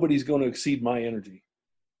 nobody's going to exceed my energy.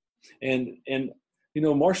 And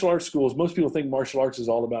martial arts schools, most people think martial arts is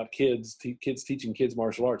all about kids teaching kids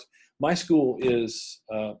martial arts. My school is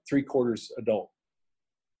 3/4 adult.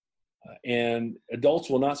 And adults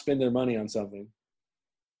will not spend their money on something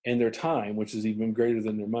and their time, which is even greater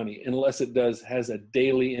than their money, unless it has a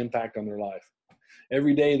daily impact on their life.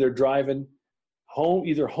 Every day they're driving home,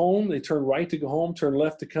 they turn right to go home, turn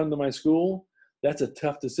left to come to my school. That's a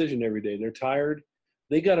tough decision every day. They're tired.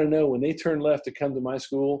 They got to know when they turn left to come to my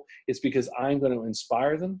school, it's because I'm going to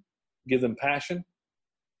inspire them, give them passion.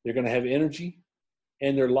 They're going to have energy,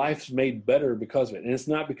 and their life's made better because of it. And it's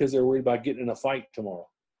not because they're worried about getting in a fight tomorrow.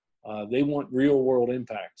 They want real world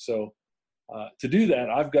impact. So to do that,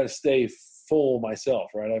 I've got to stay full myself,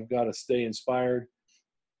 right? I've got to stay inspired.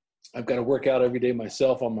 I've got to work out every day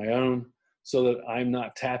myself on my own so that I'm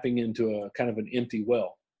not tapping into a kind of an empty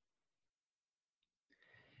well.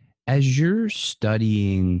 As you're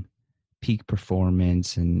studying peak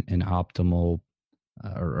performance and optimal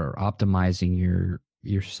or optimizing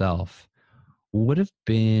yourself, what have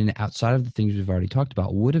been, outside of the things we've already talked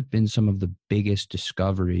about, what have been some of the biggest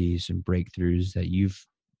discoveries and breakthroughs that you've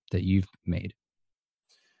made?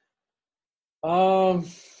 I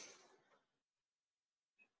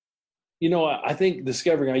think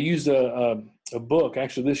discovering, I used a book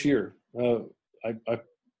actually this year. I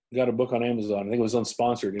got a book on Amazon. I think it was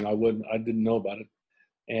unsponsored. I didn't know about it.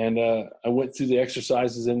 And I went through the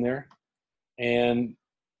exercises in there and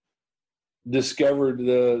discovered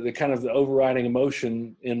the kind of the overriding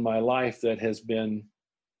emotion in my life that has been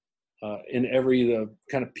in the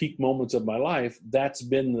kind of peak moments of my life. That's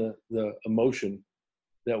been the emotion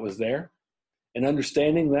that was there. And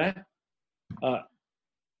understanding that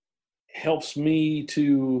helps me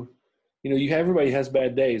to, everybody has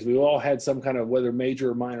bad days. We all had some kind of, whether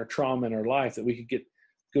major or minor trauma in our life, that we could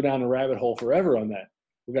go down the rabbit hole forever on that.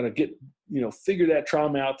 We're going to figure that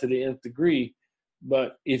trauma out to the nth degree.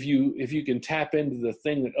 But if you can tap into the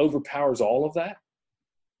thing that overpowers all of that,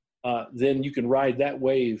 then you can ride that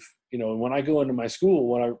wave. And when I go into my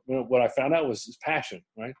school, what I found out was passion,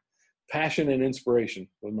 right? Passion and inspiration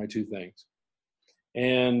were my 2 things.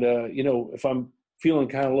 And, if I'm feeling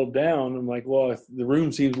kind of a little down, I'm like, well, if the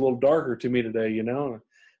room seems a little darker to me today,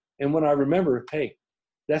 and when I remember, hey,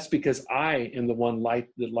 that's because I am the one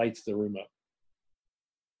that lights the room up.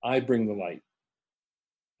 I bring the light.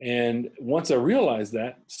 And once I realize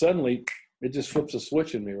that, suddenly it just flips a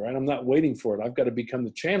switch in me, right? I'm not waiting for it. I've got to become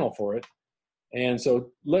the channel for it. And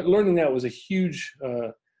so learning that was a huge,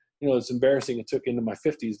 it's embarrassing. It took into my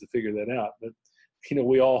 50s to figure that out. But,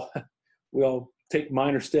 we all take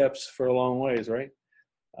minor steps for a long ways, right?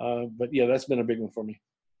 But yeah, that's been a big one for me.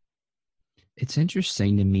 It's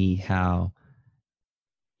interesting to me how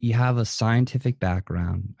you have a scientific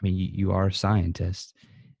background. I mean, you are a scientist,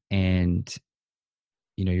 and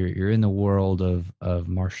you're in the world of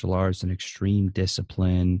martial arts and extreme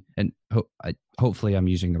discipline, and hopefully I'm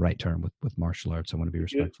using the right term with martial arts. I want to be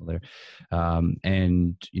respectful there.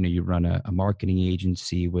 And you run a marketing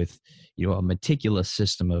agency with a meticulous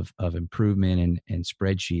system of improvement and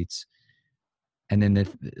spreadsheets. And then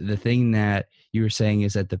the thing that you were saying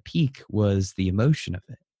is at the peak was the emotion of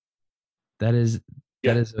it. That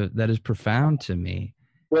is profound to me.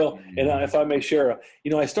 Well, and if I may share,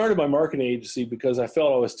 I started my marketing agency because I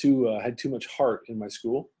felt I was had too much heart in my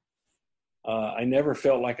school. I never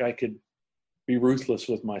felt like I could be ruthless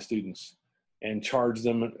with my students and charge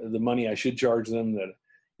them the money I should charge them. That,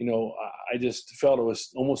 I just felt it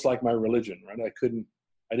was almost like my religion, right?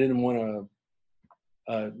 I didn't want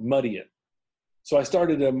to muddy it. So I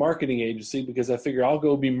started a marketing agency because I figured I'll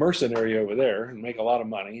go be mercenary over there and make a lot of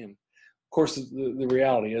money. And of course, the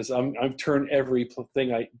reality is I've turned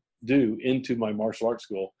everything I do into my martial arts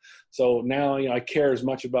school. So now, I care as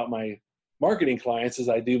much about my marketing clients as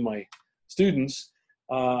I do my students.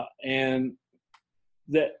 But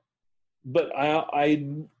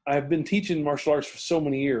I've been teaching martial arts for so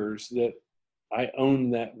many years that I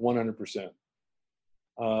own that 100%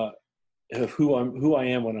 of who I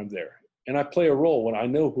am when I'm there. And I play a role when I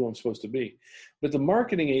know who I'm supposed to be. But the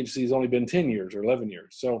marketing agency has only been 10 years or 11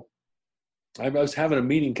 years. So I was having a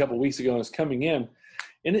meeting a couple of weeks ago, and I was coming in.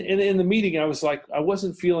 And in the meeting, I was like, I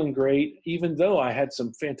wasn't feeling great, even though I had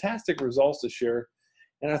some fantastic results to share.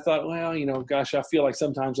 And I thought, well, gosh, I feel like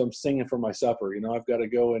sometimes I'm singing for my supper. I've got to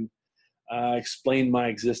go and explain my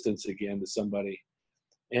existence again to somebody.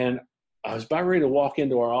 And I was about ready to walk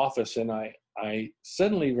into our office, and I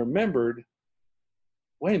suddenly remembered,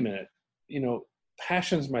 wait a minute,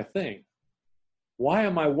 passion's my thing. Why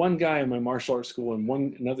am I one guy in my martial arts school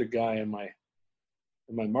and another guy in my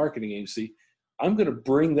marketing agency? I'm going to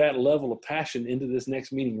bring that level of passion into this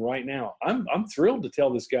next meeting right now. I'm thrilled to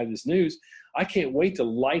tell this guy this news. I can't wait to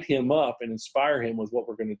light him up and inspire him with what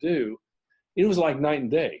we're going to do. It was like night and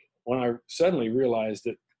day when I suddenly realized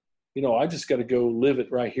that, I just got to go live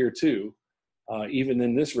it right here too, even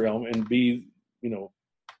in this realm, and be, I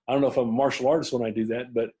don't know if I'm a martial artist when I do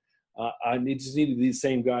that, but I just need to be the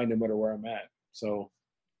same guy no matter where I'm at. So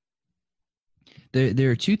there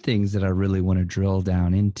are two things that I really want to drill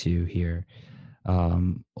down into here.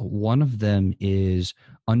 One of them is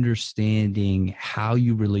understanding how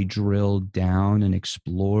you really drilled down and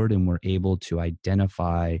explored and were able to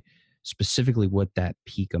identify specifically what that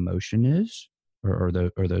peak emotion is, or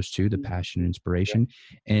those two, the passion and inspiration.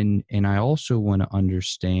 Yeah. And I also want to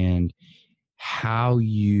understand how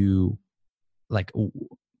you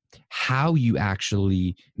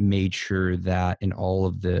actually made sure that in all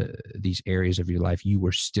of these areas of your life, you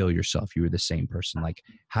were still yourself. You were the same person. Like,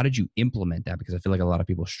 how did you implement that? Because I feel like a lot of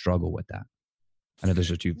people struggle with that. I know those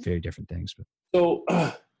are two very different things. But. So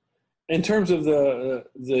in terms of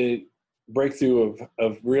the breakthrough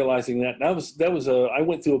of realizing that was I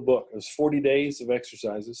went through a book. It was 40 days of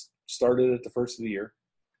exercises, started at the first of the year.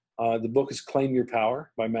 The book is Claim Your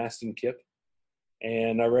Power by Mastin Kipp.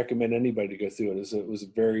 And I recommend anybody to go through it. It was a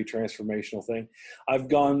very transformational thing. I've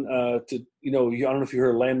gone to, I don't know if you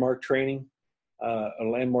heard of Landmark training, a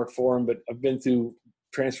Landmark forum, but I've been through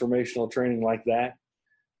transformational training like that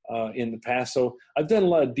in the past. So I've done a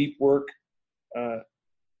lot of deep work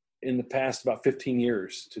in the past about 15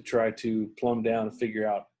 years to try to plumb down and figure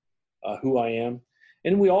out who I am.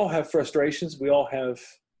 And we all have frustrations. We all have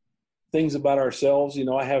things about ourselves.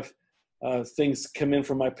 I have things come in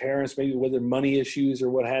from my parents, maybe whether money issues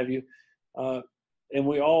or what have you. And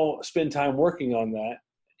we all spend time working on that.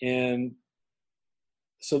 And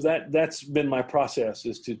so that's been my process,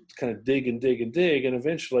 is to kind of dig and dig and dig, and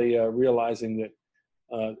eventually realizing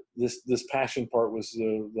that this passion part was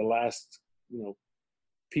the last,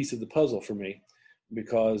 piece of the puzzle for me,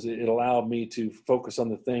 because it allowed me to focus on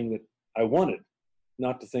the thing that I wanted,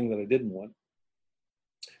 not the thing that I didn't want.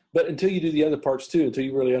 But until you do the other parts too, until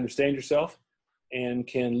you really understand yourself and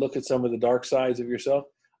can look at some of the dark sides of yourself,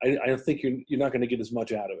 I think you're not going to get as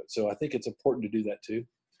much out of it. So I think it's important to do that too.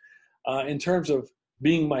 In terms of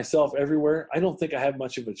being myself everywhere, I don't think I have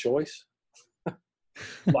much of a choice.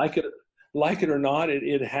 like it or not,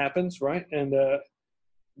 it happens, right? And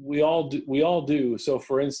we all do. So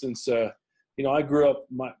for instance, I grew up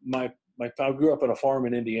I grew up on a farm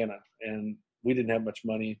in Indiana, and we didn't have much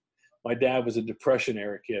money. My dad was a Depression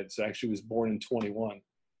era kid, so actually was born in 21,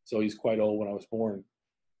 so he's quite old when I was born.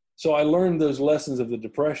 So I learned those lessons of the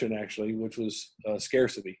Depression, actually, which was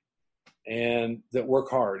scarcity and that work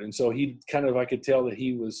hard. And so I could tell that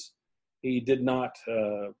he did not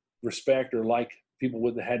respect or like people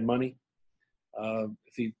with that had money.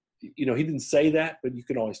 He didn't say that, but you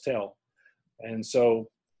can always tell. And so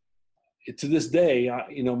to this day,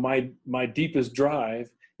 my deepest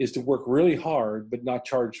drive is to work really hard, but not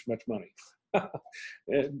charge much money.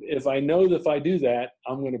 If I know that if I do that,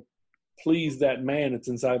 I'm going to please that man that's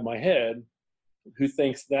inside my head who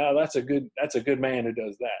thinks, now that's a good man who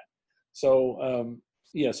does that. So,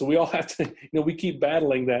 so we all have to, we keep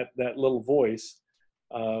battling that little voice.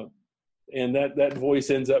 And that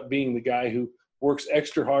voice ends up being the guy who works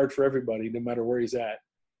extra hard for everybody, no matter where he's at,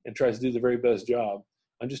 and tries to do the very best job.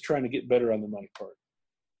 I'm just trying to get better on the money part.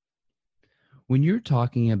 When you're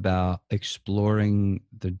talking about exploring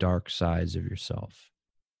the dark sides of yourself,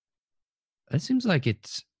 that seems like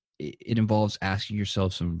it involves asking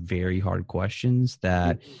yourself some very hard questions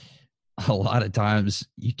that a lot of times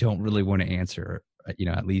you don't really want to answer,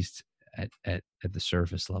 at least at the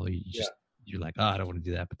surface level. You're like, I don't want to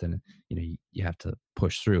do that. But then, you have to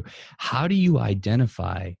push through. How do you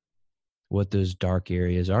identify what those dark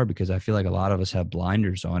areas are? Because I feel like a lot of us have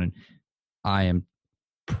blinders on, and I am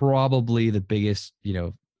probably the biggest,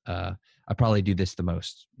 I probably do this the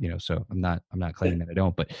most, so I'm not claiming that I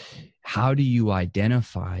don't, but how do you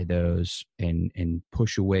identify those and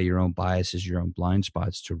push away your own biases, your own blind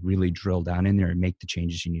spots to really drill down in there and make the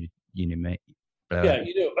changes you need to make? I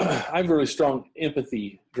have a really strong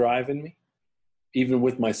empathy drive in me, even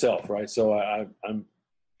with myself, right? So I'm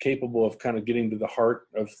capable of kind of getting to the heart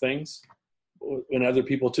of things, and other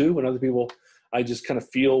people too. When other people, I just kind of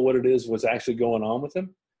feel what it is, what's actually going on with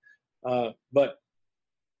them. But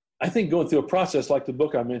I think going through a process like the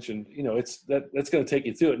book I mentioned, that's going to take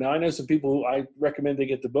you through it. Now, I know some people who I recommend they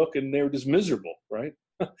get the book and they're just miserable, right?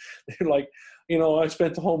 They're like, I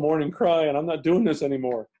spent the whole morning crying. I'm not doing this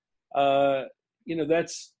anymore.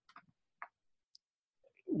 That's,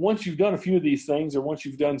 once you've done a few of these things, or once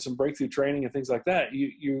you've done some breakthrough training and things like that,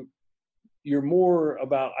 you're more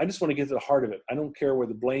about, I just want to get to the heart of it. I don't care where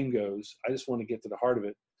the blame goes. I just want to get to the heart of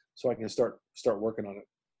it so I can start working on it.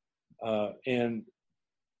 And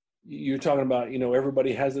you're talking about,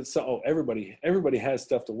 everybody has it. So everybody has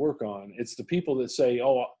stuff to work on. It's the people that say,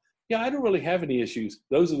 oh yeah, I don't really have any issues.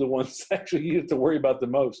 Those are the ones actually you have to worry about the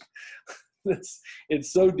most.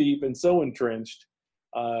 It's so deep and so entrenched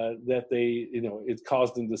that they, it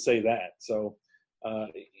caused them to say that. So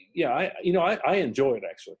I enjoy it,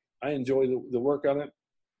 actually. I enjoy the work on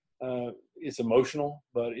it. It's emotional,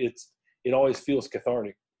 but it always feels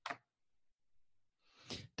cathartic.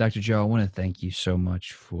 Dr. Joe, I want to thank you so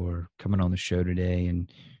much for coming on the show today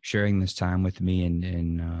and sharing this time with me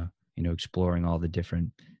and exploring all the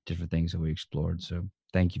different things that we explored. So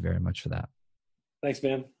thank you very much for that. Thanks,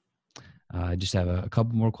 man. I just have a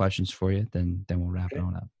couple more questions for you, then we'll wrap it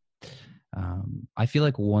on up. I feel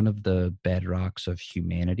like one of the bedrocks of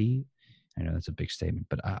humanity, I know that's a big statement,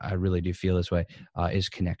 but I really do feel this way, is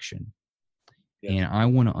connection. Yes. And I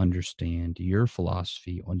want to understand your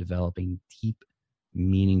philosophy on developing deep,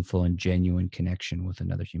 meaningful, and genuine connection with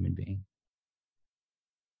another human being.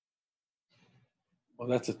 Well,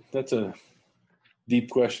 that's a deep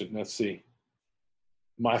question. Let's see.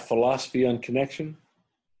 My philosophy on connection.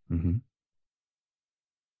 Mm-hmm.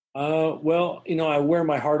 Well, I wear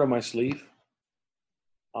my heart on my sleeve,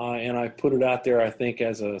 and I put it out there, I think,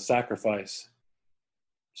 as a sacrifice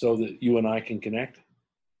so that you and I can connect.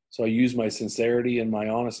 So I use my sincerity and my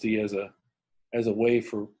honesty as a way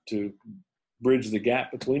to bridge the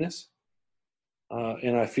gap between us.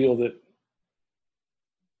 And I feel that,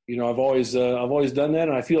 I've always done that.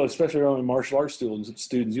 And I feel, especially around martial arts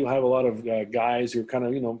students, you'll have a lot of guys who are kind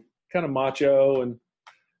of macho, and,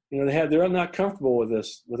 they're not comfortable with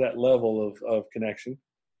that level of connection.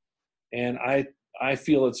 And I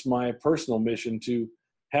feel it's my personal mission to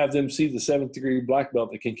have them see the 7th degree black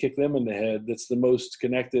belt that can kick them in the head. That's the most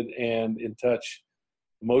connected and in touch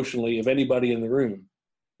emotionally of anybody in the room,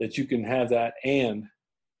 that you can have that and,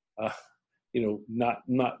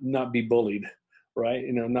 not be bullied, right?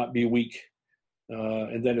 Not be weak.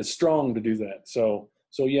 And then it's strong to do that. So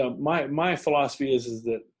yeah, my philosophy is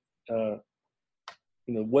that,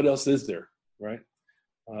 what else is there, right?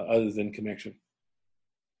 Other than connection.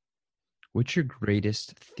 What's your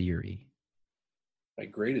greatest theory? My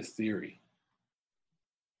greatest theory.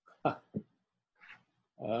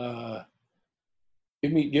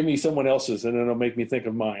 Give me someone else's, and then it'll make me think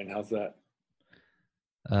of mine. How's that?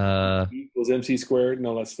 E equals MC squared.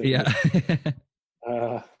 No, let's think. Yeah.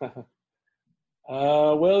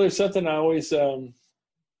 Well, there's something I always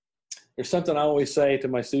say to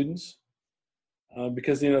my students,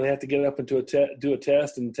 because they have to get up and do a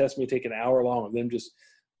test, and the test may take an hour long of them just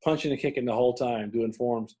punching and kicking the whole time doing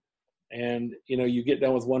forms, and you get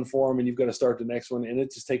done with one form and you've got to start the next one, and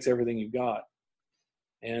it just takes everything you've got.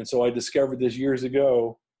 And so I discovered this years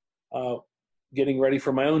ago, getting ready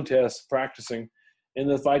for my own test, practicing,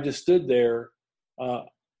 and if I just stood there,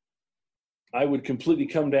 I would completely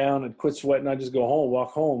come down and quit sweating. I'd just go home,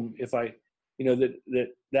 walk home. If I,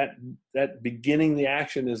 that beginning the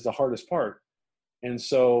action is the hardest part. And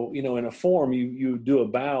so, in a form, you do a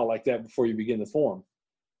bow like that before you begin the form.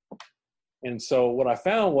 And so what I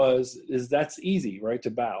found is that's easy, right? To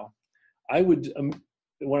bow. I would,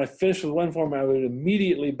 when I finished with one form, I would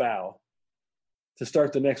immediately bow to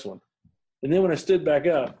start the next one. And then when I stood back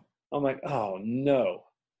up, I'm like, oh no,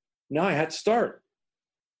 now I had to start.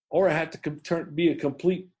 Or I had to be a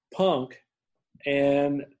complete punk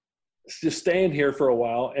and just stand here for a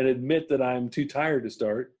while and admit that I'm too tired to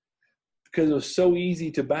start, because it was so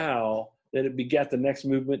easy to bow that it begat the next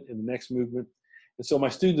movement and the next movement. And so my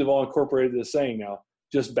students have all incorporated this saying now: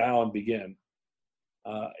 just bow and begin.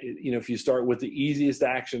 If you start with the easiest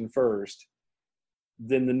action first,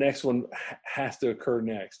 then the next one has to occur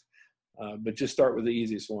next. But just start with the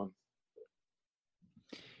easiest one.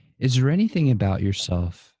 Is there anything about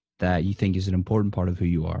yourself that you think is an important part of who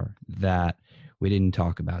you are that we didn't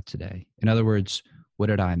talk about today? In other words, what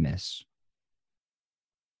did I miss?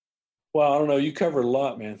 Well, I don't know. You covered a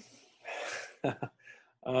lot, man.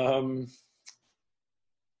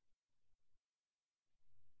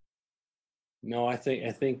 No, I think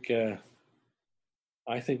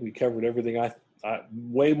we covered everything. I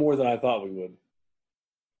way more than I thought we would.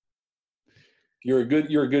 You're a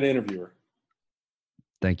good interviewer.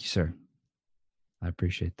 Thank you, sir. I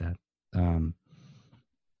appreciate that.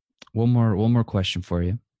 One more question for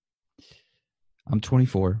you. I'm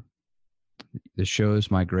 24. The show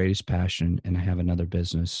is my greatest passion, and I have another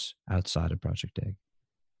business outside of Project Egg.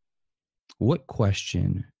 What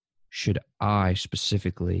question should I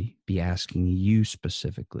specifically be asking you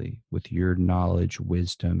specifically, with your knowledge,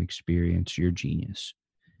 wisdom, experience, your genius,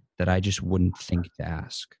 that I just wouldn't think to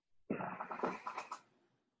ask?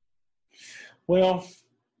 Well,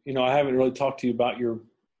 I haven't really talked to you about your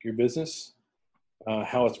business,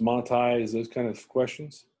 how it's monetized, those kind of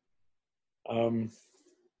questions.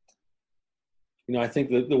 I think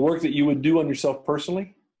that the work that you would do on yourself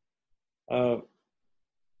personally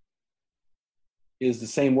is the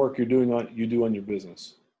same work you do on your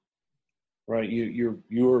business, right?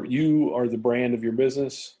 You are the brand of your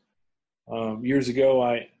business. Years ago,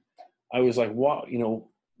 I was like, wow,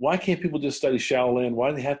 why can't people just study Shaolin? Why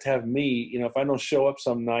do they have to have me? If I don't show up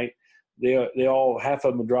some night, they all, half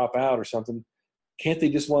of them drop out or something. Can't they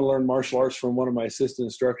just want to learn martial arts from one of my assistant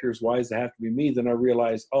instructors? Why does it have to be me? Then I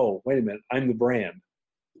realized, oh, wait a minute, I'm the brand.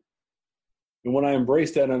 And when I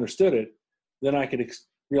embraced that and understood it, then I could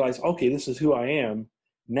realize, okay, this is who I am.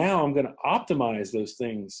 Now I'm going to optimize those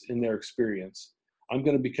things in their experience. I'm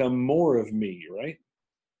going to become more of me, right?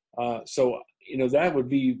 So that would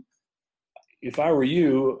be, if I were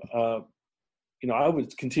you, I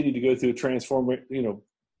would continue to go through a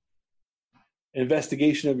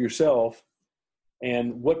investigation of yourself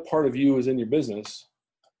and what part of you is in your business,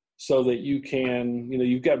 so that you can,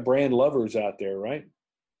 you've got brand lovers out there, right?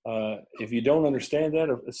 If you don't understand that,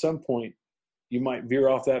 at some point, you might veer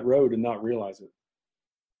off that road and not realize it.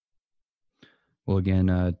 Well,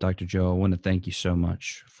 again, Dr. Joe, I want to thank you so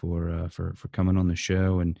much for coming on the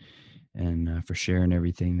show and for sharing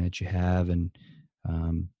everything that you have. And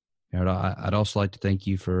I'd also like to thank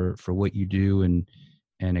you for what you do and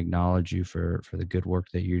acknowledge you for the good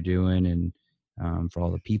work that you're doing, and for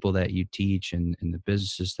all the people that you teach and the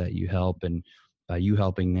businesses that you help. And by you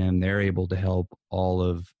helping them, they're able to help all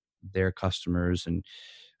of their customers. And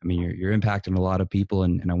I mean, you're impacting a lot of people,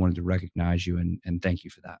 and I wanted to recognize you and thank you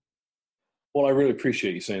for that. Well, I really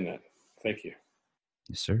appreciate you saying that. Thank you.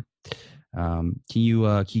 Yes, sir. Can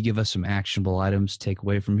you give us some actionable items to take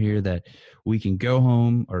away from here that we can go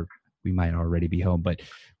home, or we might already be home, but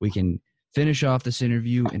we can finish off this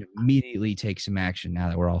interview and immediately take some action now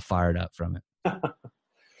that we're all fired up from it?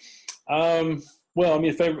 Well, I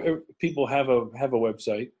mean, if people have a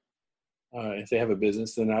website, if they have a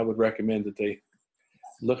business, then I would recommend that they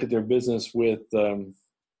look at their business with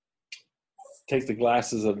take the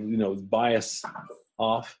glasses of bias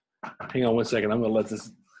off. Hang on one second. I'm going to let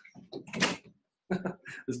this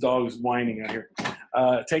this dog is whining out here.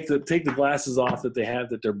 Take the glasses off that they have,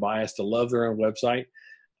 that they're biased to love their own website,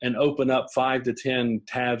 and open up 5 to 10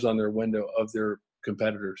 tabs on their window of their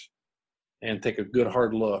competitors, and take a good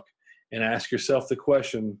hard look and ask yourself the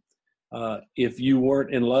question: if you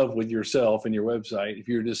weren't in love with yourself and your website, if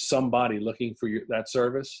you're just somebody looking for that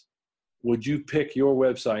service, would you pick your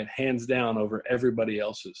website hands down over everybody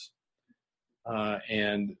else's?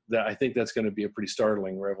 And I think that's going to be a pretty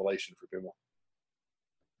startling revelation for people.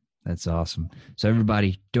 That's awesome. So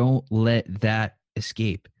everybody, don't let that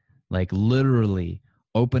escape. Like literally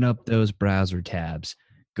open up those browser tabs.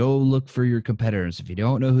 Go look for your competitors. If you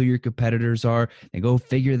don't know who your competitors are, then go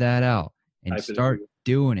figure that out and start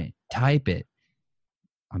doing it. Type it.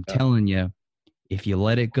 I'm telling you, if you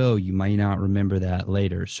let it go, you might not remember that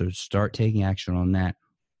later. So start taking action on that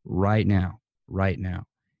right now.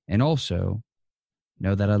 And also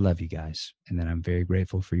know that I love you guys and that I'm very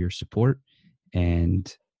grateful for your support,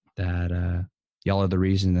 and that y'all are the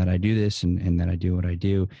reason that I do this and that I do what I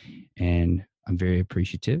do. And I'm very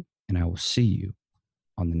appreciative, and I will see you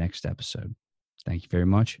on the next episode. Thank you very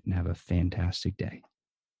much and have a fantastic day.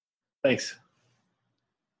 Thanks.